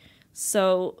Champlain.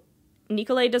 So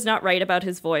Nicolet does not write about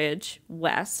his voyage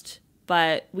west,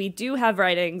 but we do have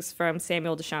writings from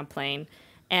Samuel de Champlain.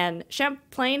 And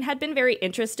Champlain had been very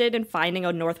interested in finding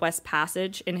a Northwest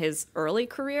Passage in his early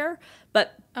career,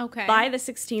 but by the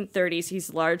 1630s,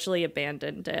 he's largely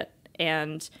abandoned it.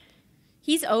 And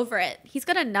he's over it. He's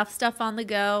got enough stuff on the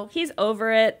go. He's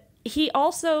over it. He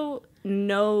also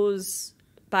knows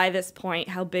by this point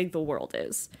how big the world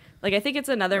is. Like, I think it's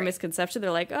another misconception.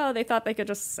 They're like, oh, they thought they could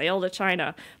just sail to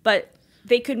China. But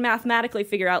they could mathematically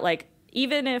figure out, like,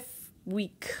 even if we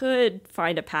could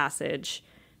find a passage,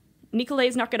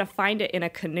 Nicolet's not going to find it in a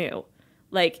canoe.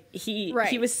 Like, he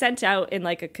was sent out in,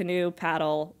 like, a canoe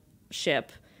paddle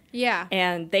ship. Yeah.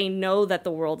 And they know that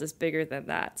the world is bigger than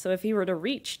that. So if he were to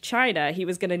reach China, he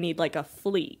was going to need, like, a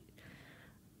fleet.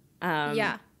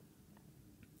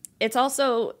 It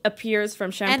also appears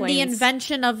from Champlain's... And the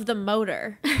invention of the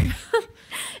motor.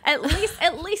 at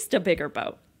least a bigger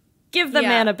boat. Give the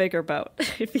man a bigger boat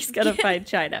if he's going to find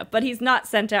China. But he's not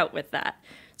sent out with that.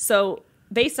 So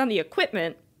based on the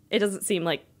equipment, it doesn't seem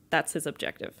like that's his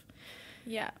objective.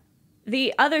 Yeah.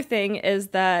 The other thing is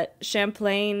that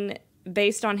Champlain,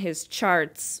 based on his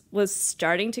charts, was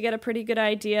starting to get a pretty good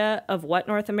idea of what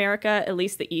North America, at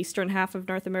least the eastern half of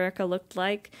North America, looked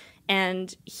like.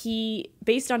 And he,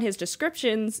 based on his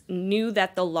descriptions, knew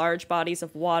that the large bodies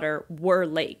of water were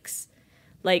lakes.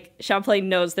 Like, Champlain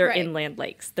knows they're inland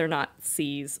lakes. They're not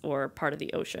seas or part of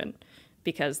the ocean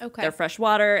because they're fresh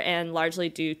water and largely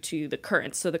due to the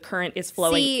current. So the current is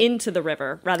flowing into the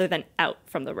river rather than out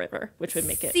from the river, which would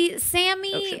make it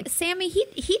Sammy,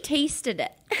 he tasted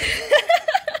it.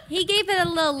 He gave it a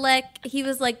little lick. He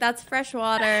was like, that's fresh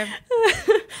water.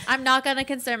 I'm not going to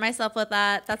concern myself with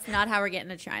that. That's not how we're getting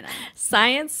to China.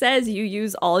 Science says you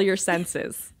use all your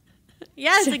senses.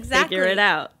 Yes, exactly. Figure it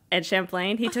out. And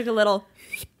Champlain, he took a little,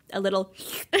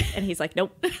 and he's like,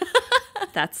 nope.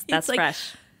 That's like,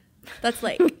 fresh. That's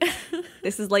lake.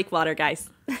 This is lake water, guys.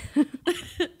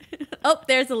 Oh,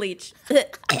 there's a leech.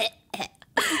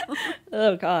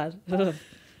 Oh, God.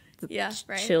 Yeah,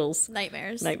 right. Chills.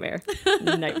 Nightmare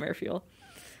fuel.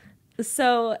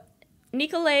 So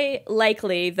Nicolet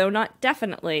likely, though not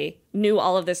definitely, knew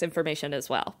all of this information as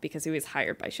well because he was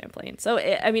hired by Champlain. So,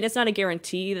 it's not a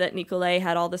guarantee that Nicolet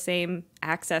had all the same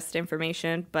access to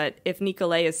information, but if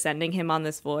Nicolet is sending him on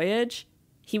this voyage,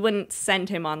 he wouldn't send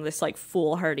him on this, like,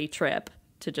 foolhardy trip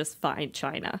to just find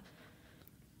China.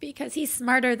 Because he's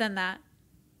smarter than that.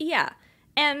 Yeah.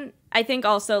 And I think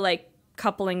also, like,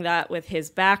 coupling that with his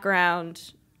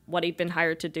background, what he'd been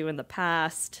hired to do in the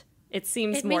past, it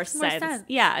makes more sense.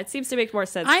 Yeah, it seems to make more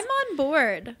sense. I'm on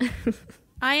board.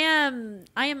 I am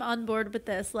on board with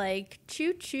this. Like,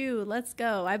 choo choo, let's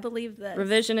go. I believe this.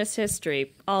 Revisionist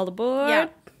history, all aboard. Yeah.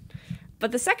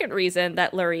 But the second reason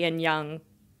that Lurie and Young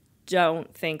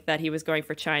don't think that he was going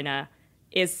for China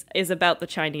is about the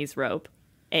Chinese robe,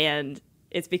 and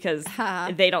it's because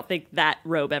they don't think that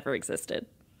robe ever existed.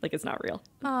 Like, it's not real.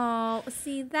 Oh,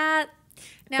 see that?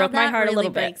 Now broke my heart really a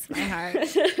little breaks bit. My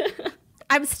heart.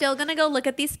 I'm still gonna go look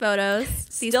at these photos.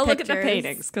 Still look at the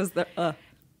paintings because they're.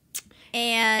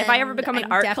 And if I ever become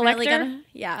an art collector,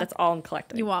 yeah, that's all I'm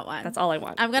collecting. You want one? That's all I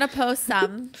want. I'm gonna post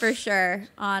some for sure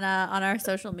on our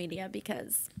social media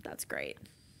because that's great.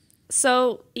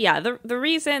 So yeah, the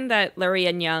reason that Lurie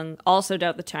and Young also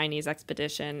doubt the Chinese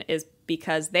expedition is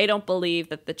because they don't believe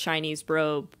that the Chinese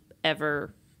robe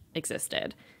ever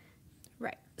existed.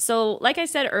 Right. So like I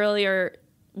said earlier,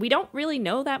 we don't really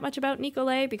know that much about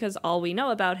Nicolet because all we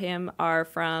know about him are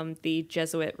from the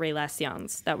Jesuit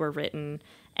relations that were written,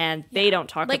 and they don't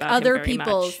talk like about other him very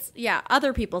people's much. Yeah,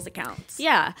 other people's accounts.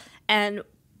 Yeah. And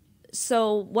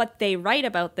so what they write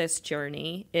about this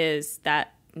journey is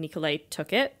that Nicolet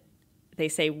took it. They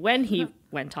say when he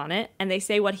went on it, and they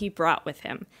say what he brought with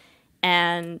him.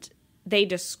 And they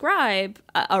describe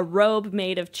a robe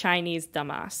made of Chinese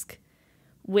damask,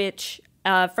 which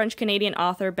French-Canadian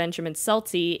author Benjamin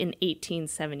Sulte in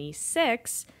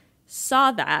 1876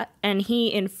 saw that, and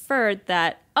he inferred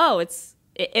that,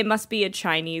 it must be a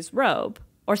Chinese robe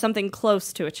or something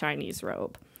close to a Chinese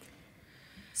robe.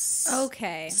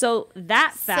 Okay. So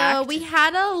that fact... So we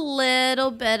had a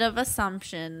little bit of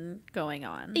assumption going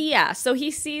on. Yeah, so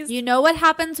he sees... You know what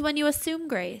happens when you assume,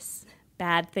 Grace?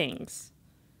 Bad things.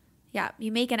 Yeah,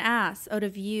 you make an ass out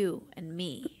of you and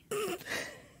me.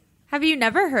 Have you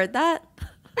never heard that?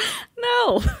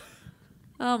 No.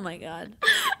 Oh my God.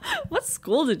 What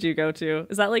school did you go to?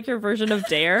 Is that like your version of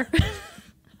Dare?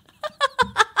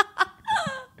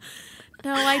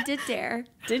 No, I did Dare.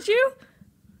 Did you?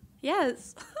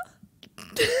 Yes.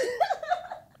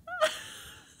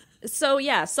 So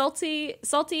yeah,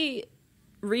 Sulte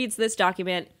reads this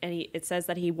document, and it says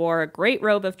that he wore a great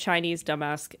robe of Chinese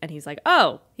damask, and he's like,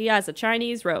 oh, he has a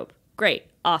Chinese robe. Great.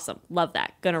 Awesome. Love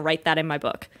that. Gonna write that in my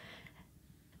book.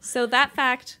 So that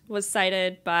fact was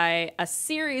cited by a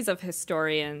series of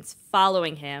historians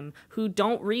following him who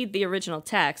don't read the original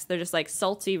text. They're just like,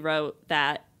 Sulte wrote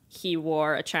that he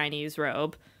wore a Chinese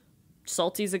robe.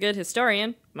 Sulte's a good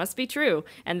historian. Must be true.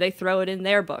 And they throw it in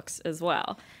their books as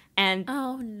well. And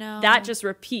oh no, that just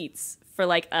repeats for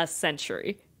like a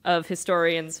century of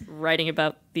historians writing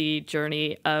about the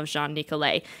journey of Jean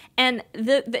Nicolet. And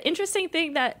the interesting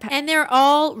thing that... And they're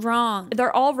all wrong.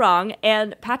 They're all wrong.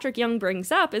 And Patrick Young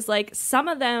brings up is like some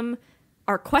of them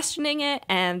are questioning it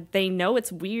and they know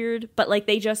it's weird, but like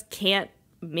they just can't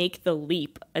make the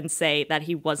leap and say that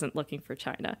he wasn't looking for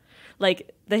China. Like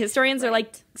the historians are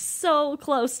like so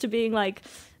close to being like,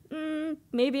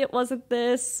 maybe it wasn't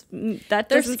this. That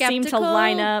doesn't seem to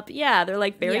line up. Yeah, they're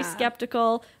like very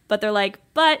skeptical, but they're like,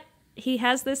 but he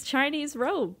has this Chinese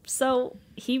robe, so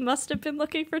he must have been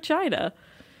looking for China.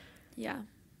 Yeah.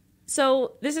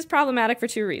 So this is problematic for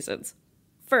two reasons.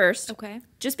 First,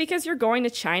 just because you're going to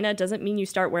China doesn't mean you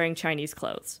start wearing Chinese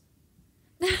clothes.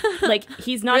 Like,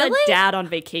 he's not a dad on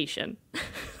vacation.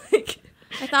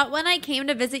 I thought when I came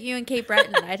to visit you in Cape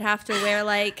Breton, I'd have to wear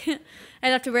like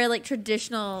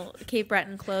traditional Cape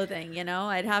Breton clothing, you know?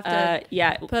 I'd have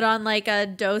to put on like a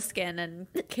doeskin and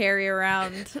carry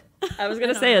around. I was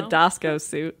going to say a Dosco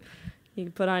suit. You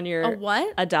can put on your... A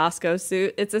what? A Dosco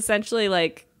suit. It's essentially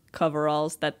like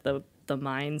coveralls that the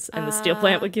mines and the steel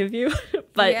plant would give you.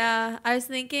 But yeah, I was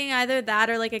thinking either that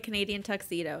or like a Canadian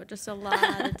tuxedo. Just a lot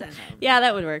of denim. Yeah,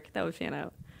 that would work. That would fan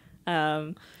out.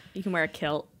 You can wear a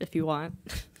kilt if you want.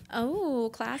 Oh,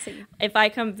 classy. If I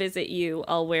come visit you,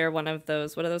 I'll wear one of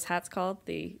those, what are those hats called?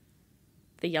 The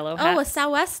yellow hats? Oh, a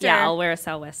sou'wester. Yeah, I'll wear a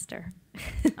sou'wester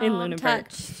in Lunenburg. I'm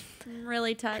touched. I'm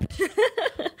really touched.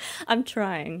 I'm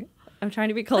trying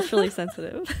to be culturally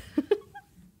sensitive.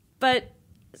 But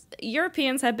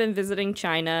Europeans had been visiting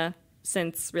China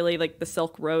since really like the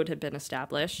Silk Road had been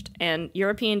established, and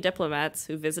European diplomats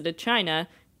who visited China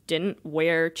didn't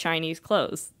wear Chinese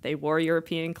clothes. They wore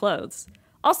European clothes.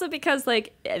 Also because,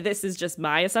 like, this is just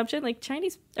my assumption, like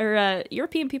Chinese or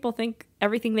European people think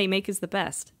everything they make is the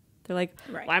best. They're like,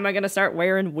 why am I going to start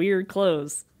wearing weird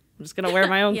clothes? I'm just going to wear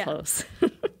my own clothes.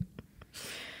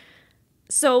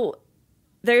 So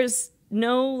there's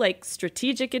no like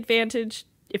strategic advantage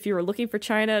if you were looking for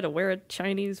China to wear a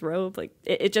Chinese robe. Like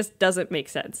it just doesn't make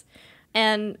sense.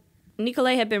 And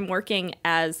Nicolet had been working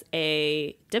as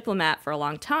a diplomat for a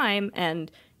long time,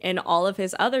 and in all of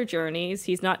his other journeys,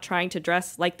 he's not trying to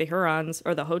dress like the Hurons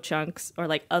or the Ho-Chunks or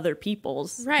like other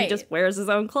peoples. Right. He just wears his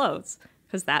own clothes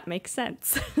because that makes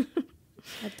sense.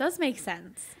 That does make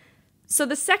sense. So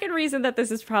the second reason that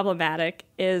this is problematic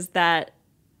is that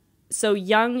so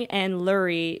Young and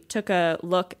Lurie took a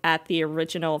look at the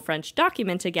original French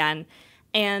document again,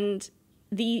 and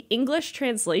the English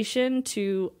translation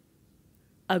to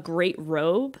a great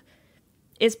robe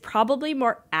is probably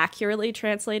more accurately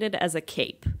translated as a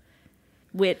cape,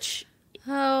 which...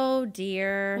 Oh,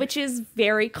 dear. Which is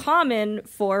very common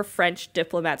for French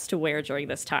diplomats to wear during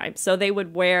this time. So they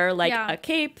would wear, like, a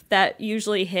cape that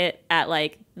usually hit at,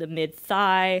 like, the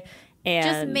mid-thigh. And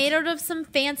just made out of some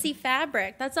fancy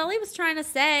fabric. That's all he was trying to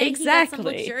say. Exactly. He got some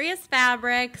luxurious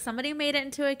fabric. Somebody made it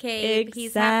into a cape. Exactly.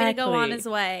 He's happy to go on his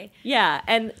way. Yeah,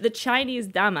 and the Chinese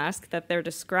damask that they're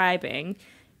describing,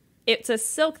 it's a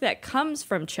silk that comes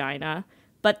from China,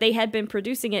 but they had been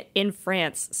producing it in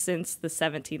France since the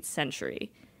 17th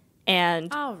century.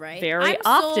 And very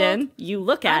often you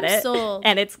look at it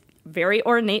and it's very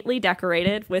ornately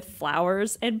decorated with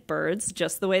flowers and birds,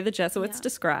 just the way the Jesuits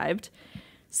described.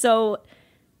 So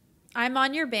I'm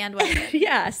on your bandwagon.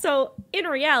 Yeah. So in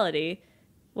reality,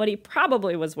 what he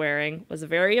probably was wearing was a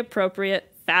very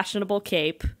appropriate, fashionable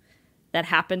cape that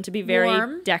happened to be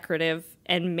very decorative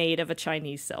and made of a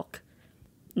Chinese silk.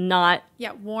 Not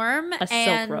warm a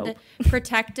silk robe.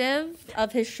 Protective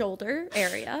of his shoulder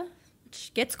area,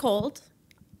 which gets cold.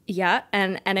 Yeah,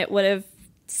 and it would have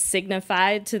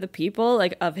signified to the people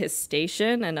like of his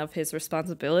station and of his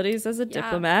responsibilities as a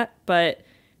diplomat, but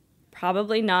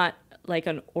probably not like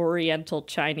an Oriental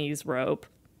Chinese robe.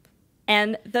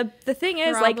 And the thing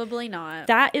is, probably not.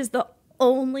 That is the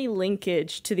only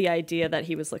linkage to the idea that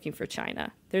he was looking for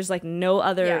China. There's like no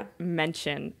other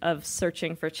mention of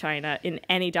searching for China in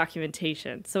any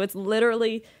documentation. So it's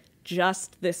literally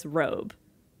just this robe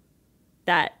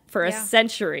that for a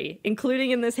century, including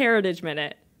in this Heritage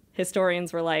Minute,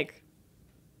 historians were like,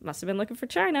 must have been looking for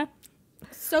China.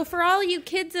 So for all you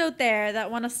kids out there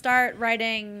that want to start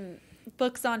writing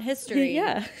books on history,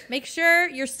 make sure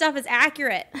your stuff is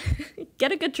accurate.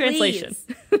 Get a good translation.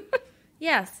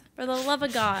 Yes, for the love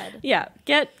of God. Yeah,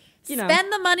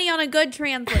 spend the money on a good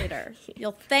translator.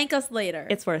 You'll thank us later.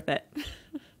 It's worth it.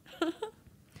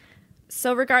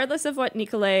 So regardless of what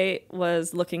Nicolet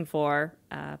was looking for,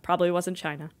 probably wasn't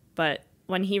China, but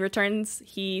when he returns,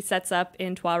 he sets up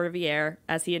in Trois-Rivières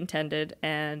as he intended,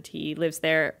 and he lives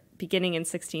there beginning in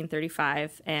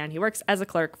 1635, and he works as a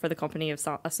clerk for the Compagnie of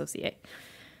Associés.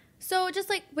 So just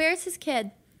like, where's his kid?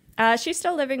 She's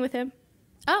still living with him.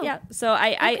 Oh. Yeah. So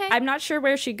I'm not sure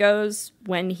where she goes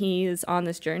when he's on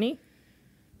this journey,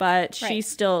 but she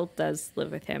still does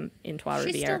live with him in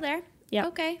Trois-Rivières. She's still there? Yeah.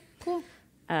 Okay, cool.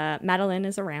 Madeleine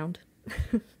is around.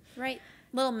 Right.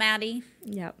 Little Maddie.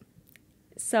 Yep.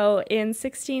 So in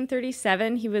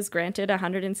 1637, he was granted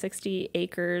 160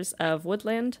 acres of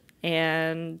woodland,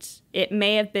 and it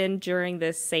may have been during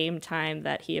this same time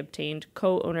that he obtained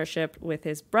co-ownership with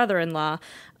his brother-in-law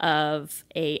of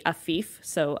a fief,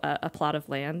 so a plot of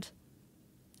land,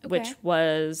 which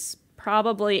was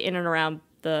probably in and around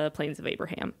the Plains of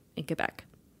Abraham in Quebec.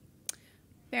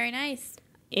 Very nice.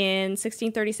 In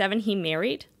 1637, he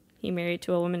married. He married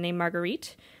to a woman named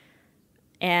Marguerite.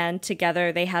 And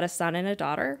together they had a son and a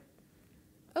daughter.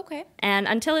 Okay. And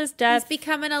until his death... He's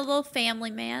becoming a little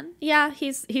family man. Yeah,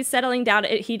 he's settling down.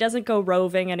 He doesn't go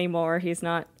roving anymore. He's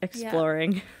not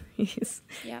exploring. Yeah. He's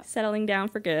settling down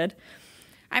for good.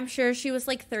 I'm sure she was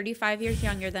like 35 years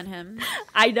younger than him.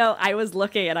 I know. I was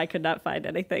looking and I could not find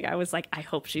anything. I was like, I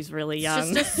hope she's really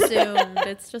young. It's just assumed.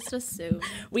 It's just assumed.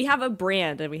 We have a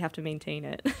brand and we have to maintain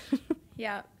it.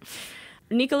 Yeah.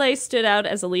 Nicolet stood out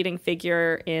as a leading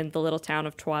figure in the little town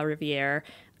of Trois-Rivières.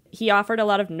 he offered a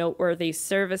lot of noteworthy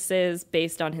services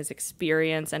based on his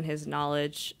experience and his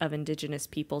knowledge of Indigenous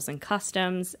peoples and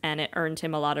customs, and it earned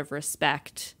him a lot of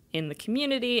respect in the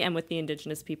community and with the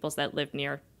Indigenous peoples that lived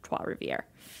near Trois-Rivières.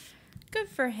 Good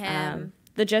for him.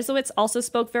 The Jesuits also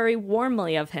spoke very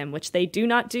warmly of him, which they do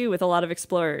not do with a lot of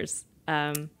explorers.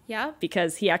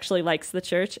 Because he actually likes the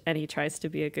church and he tries to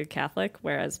be a good Catholic,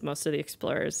 whereas most of the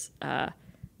explorers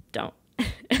don't.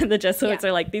 And the Jesuits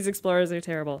are like, these explorers are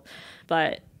terrible.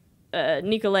 But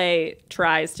Nicolet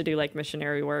tries to do like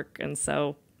missionary work, and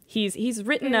so he's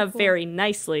written of very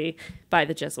nicely by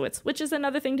the Jesuits, which is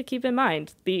another thing to keep in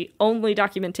mind. The only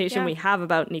documentation we have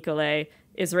about Nicolet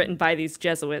is written by these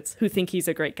Jesuits who think he's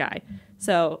a great guy.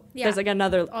 So there's like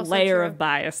another layer of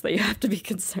bias that you have to be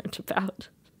concerned about.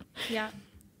 Yeah.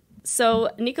 So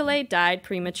Nicolet died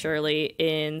prematurely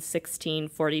in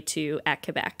 1642 at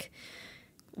Quebec.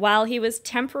 While he was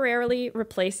temporarily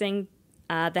replacing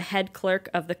the head clerk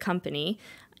of the company,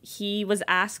 he was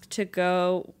asked to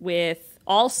go with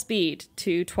all speed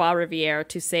to Trois-Rivières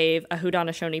to save a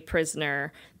Haudenosaunee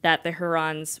prisoner that the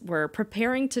Hurons were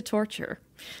preparing to torture.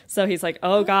 So he's like,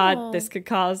 oh God, this could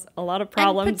cause a lot of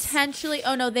problems. And potentially,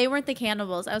 oh no, they weren't the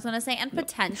cannibals. I was going to say, and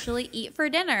potentially eat for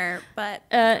dinner, but.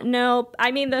 No,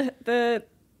 I mean,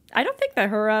 I don't think the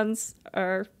Hurons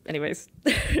are, anyways,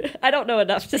 I don't know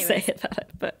enough to say about it,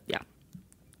 but yeah.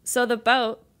 So the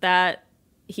boat that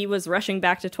he was rushing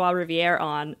back to Trois-Rivières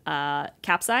on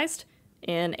capsized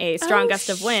in a strong gust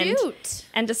of wind.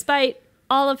 And despite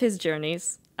all of his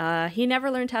journeys, he never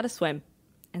learned how to swim.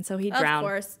 And so he drowned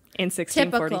in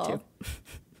 1642.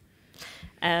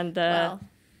 And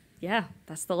yeah,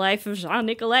 that's the life of Jean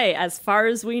Nicolet, as far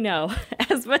as we know,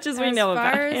 as much as we know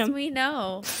about him. As far as we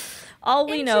know. All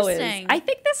we know is, I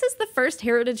think this is the first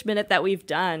Heritage Minute that we've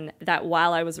done that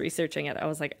while I was researching it, I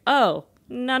was like, oh,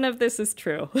 none of this is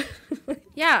true.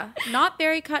 Yeah, not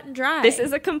very cut and dry. This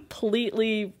is a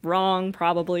completely wrong,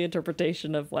 probably,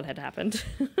 interpretation of what had happened.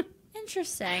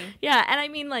 Interesting. Yeah, and I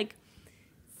mean, like,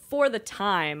 for the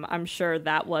time, I'm sure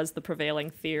that was the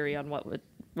prevailing theory on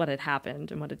what had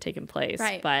happened and what had taken place.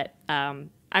 Right. But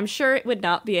I'm sure it would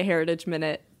not be a Heritage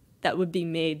Minute that would be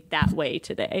made that way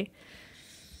today.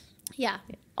 Yeah.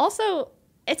 Also,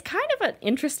 it's kind of an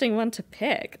interesting one to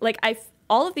pick. Like,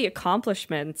 all of the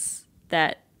accomplishments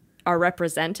that are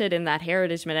represented in that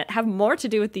Heritage Minute have more to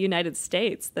do with the United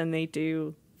States than they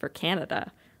do for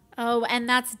Canada. Oh, and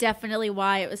that's definitely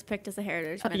why it was picked as a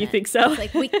Heritage Minute. You think so? It's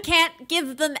like, we can't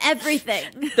give them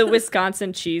everything. The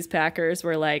Wisconsin cheese packers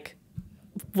were like,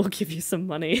 we'll give you some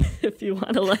money if you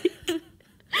want to, like,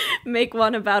 make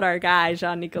one about our guy,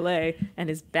 Jean Nicolet, and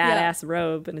his badass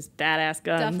robe and his badass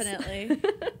guns. Definitely.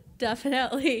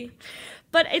 Definitely.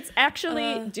 But it's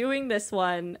actually doing this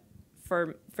one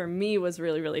for me was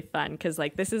really, really fun because,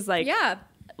 like, this is, like,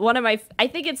 one of my, I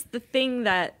think it's the thing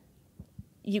that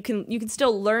you can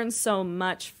still learn so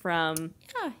much from.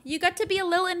 Yeah, you got to be a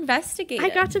little investigator. I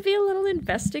got to be a little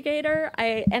investigator.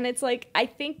 And it's like, I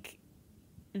think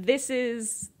this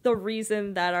is the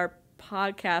reason that our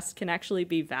podcast can actually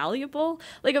be valuable.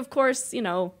 Like, of course, you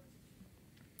know,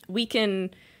 we can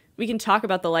talk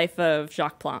about the life of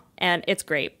Jacques Plante, and it's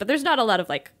great, but there's not a lot of,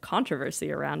 like,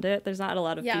 controversy around it. There's not a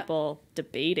lot of people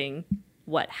debating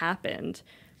what happened.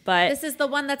 But this is the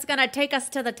one that's going to take us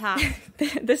to the top.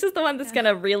 This is the one that's going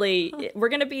to really, we're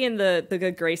going to be in the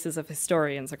good graces of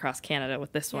historians across Canada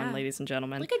with this one, ladies and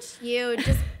gentlemen. Look at you,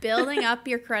 just building up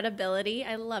your credibility.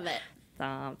 I love it.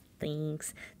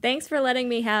 Thanks for letting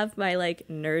me have my, like,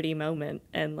 nerdy moment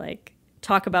and, like,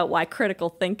 talk about why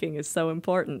critical thinking is so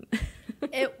important.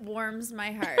 It warms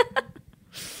my heart.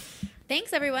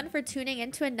 Thanks, everyone, for tuning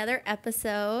in to another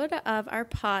episode of our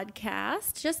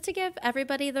podcast. Just to give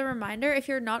everybody the reminder, if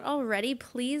you're not already,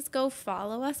 please go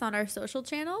follow us on our social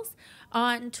channels.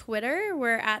 On Twitter,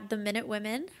 we're at The Minute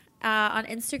Women. On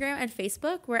Instagram and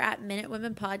Facebook, we're at Minute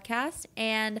Women Podcast.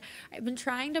 And I've been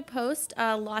trying to post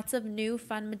lots of new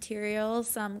fun materials,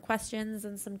 some questions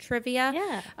and some trivia.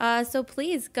 Yeah. So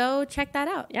please go check that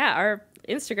out. Yeah, our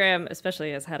Instagram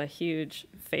especially has had a huge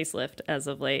facelift as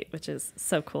of late, which is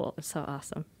so cool. It's so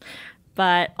awesome.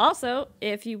 But also,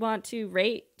 if you want to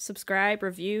rate, subscribe,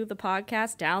 review the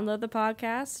podcast, download the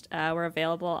podcast, we're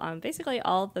available on basically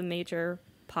all the major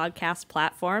podcast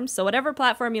platforms. So whatever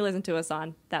platform you listen to us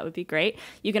on, that would be great.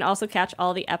 You can also catch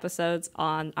all the episodes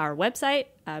on our website,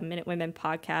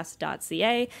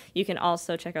 minutewomenpodcast.ca. You can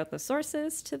also check out the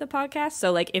sources to the podcast.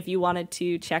 So, like, if you wanted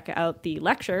to check out the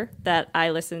lecture that I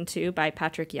listened to by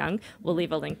Patrick Young, we'll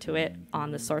leave a link to it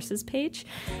on the sources page.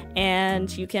 And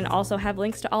you can also have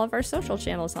links to all of our social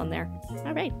channels on there.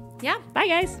 All right. Yeah. Bye,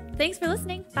 guys. Thanks for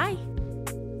listening. Bye.